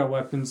got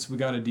weapons. We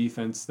got a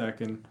defense that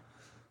can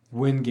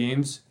win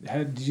games.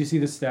 Did you see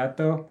the stat,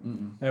 though?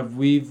 That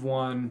we've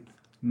won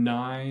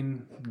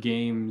 9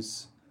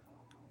 games.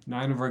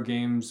 9 of our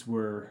games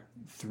were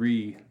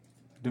 3,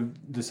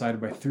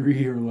 decided by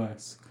 3 or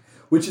less.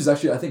 Which is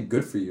actually, I think,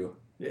 good for you.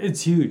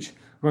 It's huge.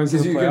 Going to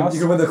the playoffs. You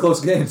can win the close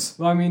games.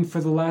 Well, I mean,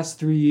 for the last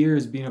 3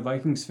 years, being a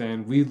Vikings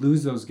fan, we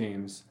lose those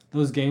games.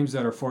 Those games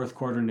that are fourth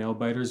quarter nail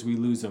biters, we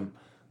lose them.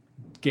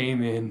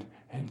 Game in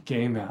and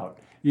game out.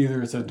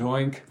 Either it's a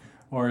doink,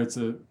 or it's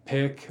a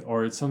pick,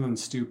 or it's something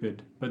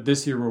stupid. But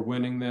this year, we're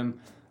winning them.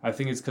 I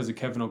think it's because of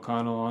Kevin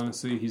O'Connell,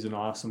 honestly. He's an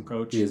awesome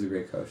coach. He is a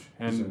great coach.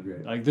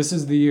 And this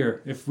is the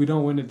year. If we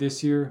don't win it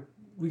this year,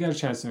 we got a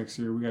chance next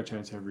year. We got a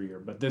chance every year.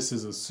 But this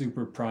is a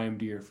super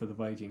primed year for the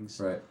Vikings.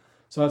 Right.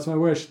 So that's my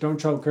wish. Don't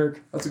choke,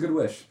 Kirk. That's a good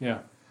wish. Yeah.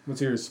 What's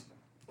yours?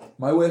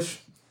 My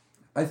wish?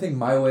 I think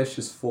my wish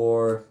is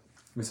for,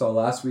 we saw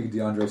last week,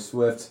 DeAndre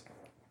Swift.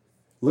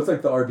 Looked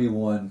like the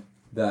RB1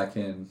 back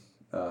in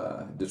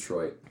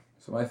Detroit.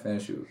 So my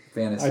fantasy.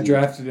 I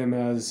drafted him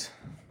as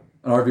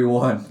an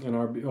RB1. An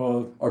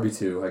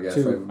RB2, I guess.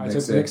 2. I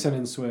took Mixon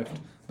and Swift.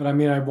 But I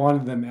mean, I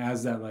wanted them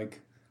as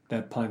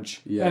that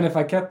punch. Yeah. And if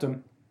I kept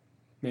him,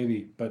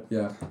 maybe. But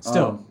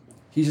still.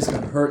 He's just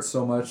going to hurt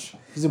so much.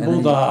 He's a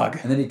bulldog.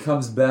 And then he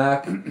comes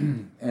back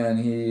and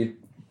he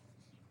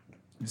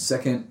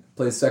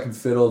plays second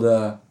fiddle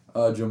to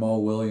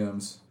Jamal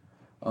Williams.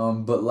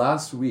 But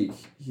last week,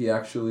 he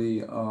actually he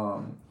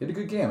had a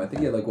good game. I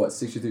think he had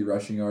 63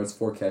 rushing yards,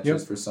 4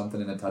 catches for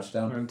something, and a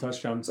touchdown. And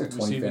touchdown. It's like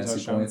 20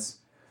 fantasy points.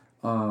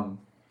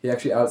 He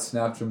actually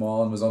outsnapped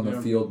Jamal and was on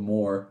the field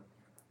more,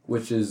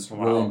 which is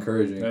really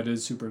encouraging. That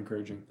is super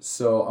encouraging.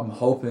 So I'm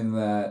hoping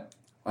that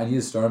I need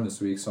to start him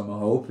this week, so I'm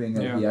hoping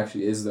that he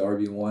actually is the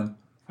RB1.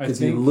 Because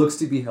he looks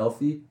to be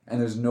healthy, and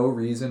there's no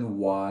reason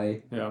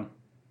why. Yeah.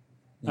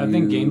 I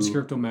think game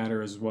script will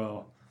matter as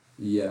well.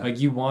 Yeah.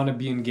 You want to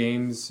be in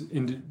games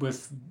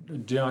with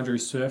DeAndre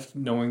Swift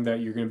knowing that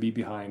you're going to be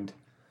behind.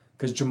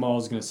 Because Jamal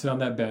is going to sit on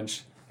that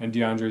bench, and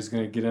DeAndre is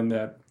going to get in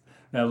that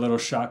little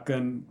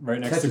shotgun right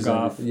next to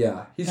Goff.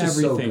 Yeah. He's just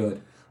so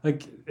good.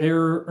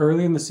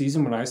 Early in the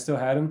season when I still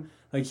had him,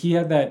 Like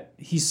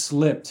he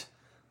slipped.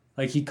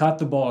 Like he caught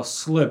the ball,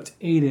 slipped,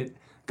 ate it,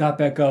 got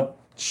back up,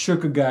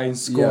 shook a guy and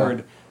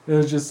scored. Yeah. It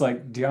was just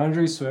like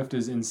DeAndre Swift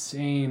is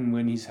insane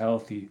when he's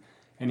healthy.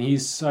 And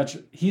he's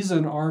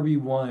an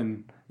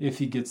RB1 if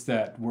he gets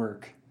that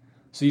work.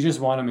 So you just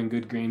want him in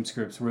good game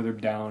scripts where they're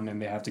down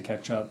and they have to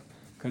catch up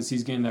because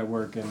he's getting that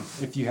work. And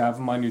if you have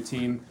him on your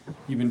team,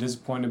 you've been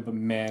disappointed. But,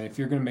 man, if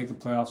you're going to make the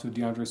playoffs with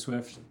DeAndre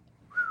Swift.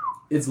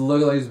 It's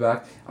looking like he's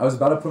back. I was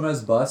about to put him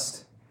as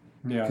bust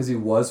because he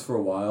was for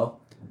a while.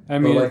 I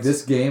mean, but,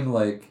 this game,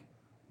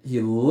 he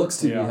looks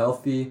to be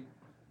healthy.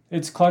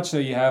 It's clutch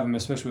that you have him,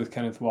 especially with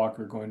Kenneth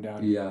Walker going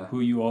down,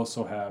 who you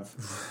also have,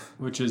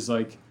 which is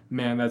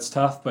man, that's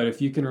tough. But if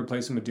you can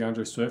replace him with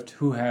DeAndre Swift,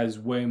 who has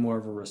way more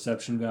of a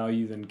reception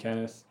value than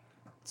Kenneth,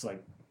 it's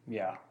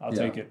I'll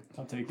take it.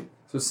 I'll take it.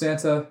 So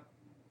Santa,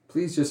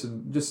 please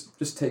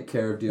just take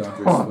care of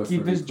DeAndre Swift.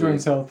 Keep his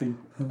joints healthy.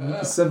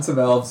 Send some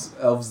elves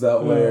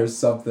that way or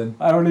something.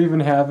 I don't even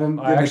have him.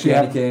 I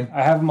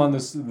have him on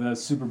the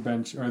super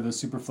bench or the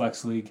super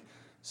flex league.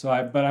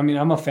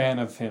 I'm a fan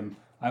of him.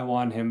 I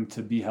want him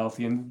to be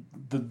healthy, and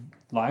the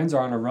Lions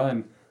are on a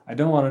run. I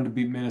don't want him to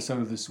beat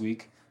Minnesota this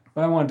week,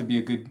 but I want it to be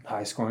a good,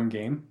 high-scoring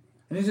game.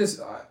 And it's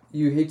just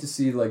you hate to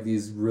see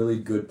these really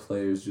good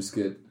players just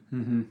get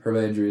hurt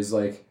by injuries.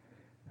 I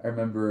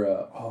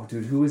remember,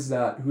 who is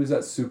that? Who is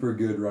that super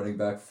good running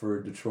back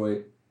for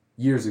Detroit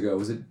years ago?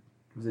 Was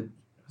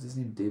his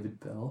name David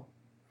Bell?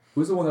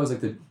 Who was the one that was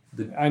the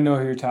I know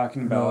who you're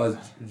talking about. No,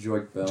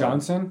 Joique Bell.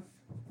 Johnson.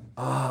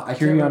 I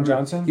can't remember.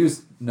 Johnson? He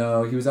was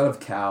out of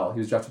Cal. He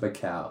was drafted by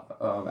Cal,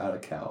 out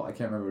of Cal. I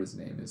can't remember what his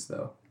name is,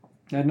 though.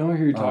 I know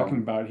who you're talking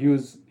about. He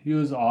was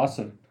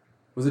awesome.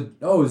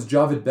 It was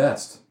Javid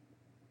Best.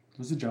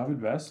 Was it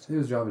Javid Best? It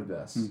was Javid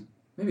Best.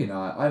 Maybe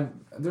not.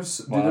 There's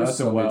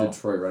so many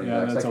Detroit running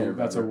backs. I can't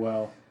remember. That's a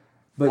well.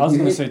 But I was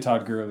going to say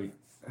Todd Gurley.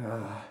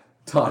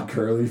 Todd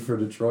Gurley for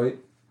Detroit?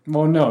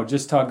 Well, no,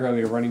 just Todd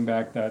Gurley, a running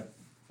back a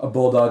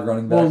Bulldog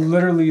running back. Well,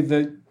 literally,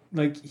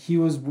 he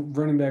was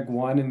running back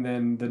 1, and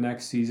then the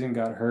next season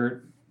got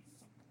hurt.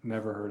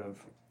 Never heard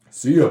of.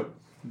 See ya.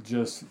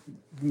 Just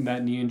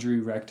that knee injury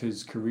wrecked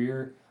his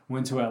career.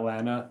 Went to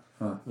Atlanta.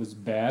 It was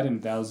bad,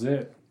 and that was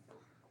it.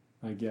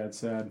 It's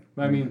sad.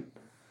 I mean,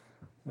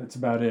 that's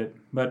about it.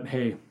 But,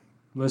 hey,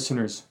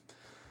 listeners,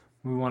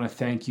 we want to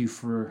thank you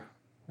for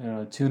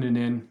tuning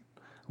in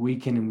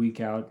week in and week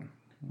out.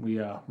 We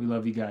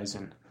love you guys,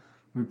 and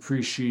we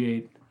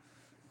appreciate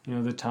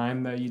the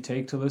time that you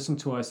take to listen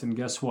to us. And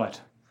guess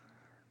what?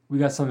 We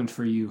got something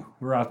for you.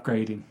 We're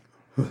upgrading.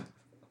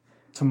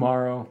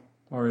 Tomorrow,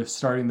 or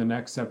starting the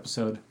next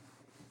episode,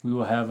 we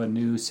will have a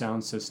new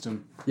sound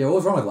system. Yeah, what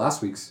was wrong with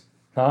last week's?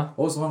 Huh?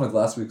 What was wrong with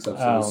last week's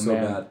episode? It was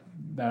so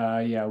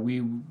bad.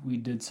 We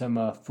did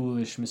some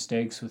foolish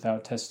mistakes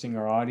without testing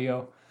our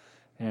audio,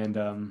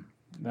 and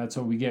that's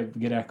what we get.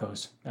 We get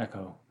echoes.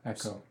 Echo.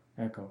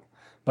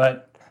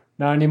 But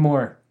not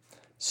anymore.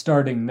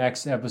 Starting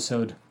next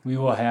episode, we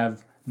will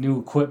have new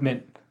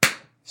equipment,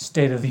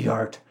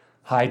 state-of-the-art,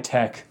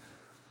 high-tech.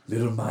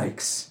 Little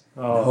mics.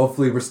 Oh.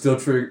 Hopefully we're still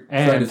trying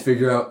to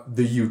figure out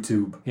the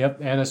YouTube. Yep,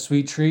 and a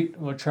sweet treat.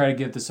 We'll try to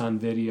get this on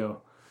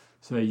video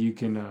so that you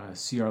can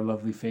see our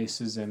lovely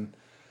faces and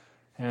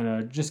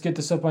just get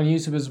this up on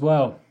YouTube as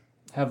well.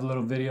 Have a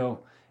little video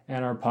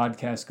and our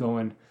podcast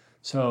going.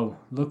 So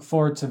look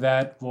forward to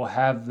that. We'll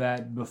have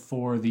that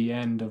before the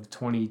end of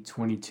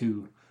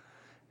 2022.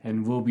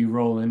 And we'll be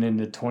rolling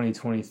into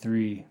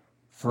 2023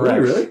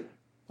 fresh. Really?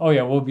 Oh,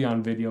 yeah, we'll be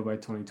on video by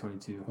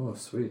 2022. Oh,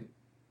 sweet.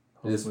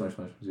 Hopefully. It is much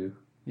too.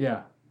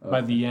 Yeah,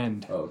 by the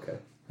end. Oh, okay.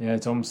 Yeah,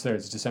 it's almost there.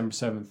 It's December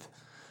 7th.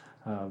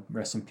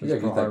 Rest in peace. Yeah,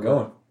 get that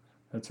going.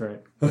 That's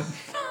right.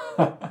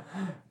 But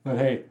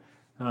hey,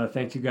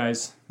 thank you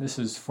guys. This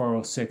is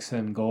 406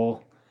 and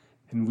Goal.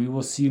 And we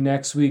will see you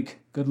next week.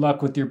 Good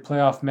luck with your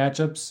playoff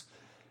matchups.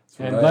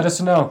 And let us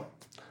know.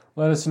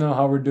 Let us know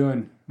how we're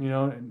doing.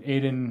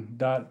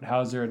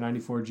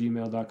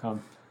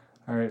 Aiden.hauser@94gmail.com.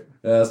 All right.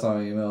 Yeah, that's not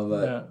my email,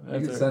 but you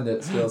can send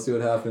it. Still see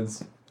what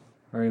happens.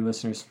 All right,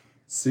 listeners.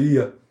 See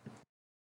ya.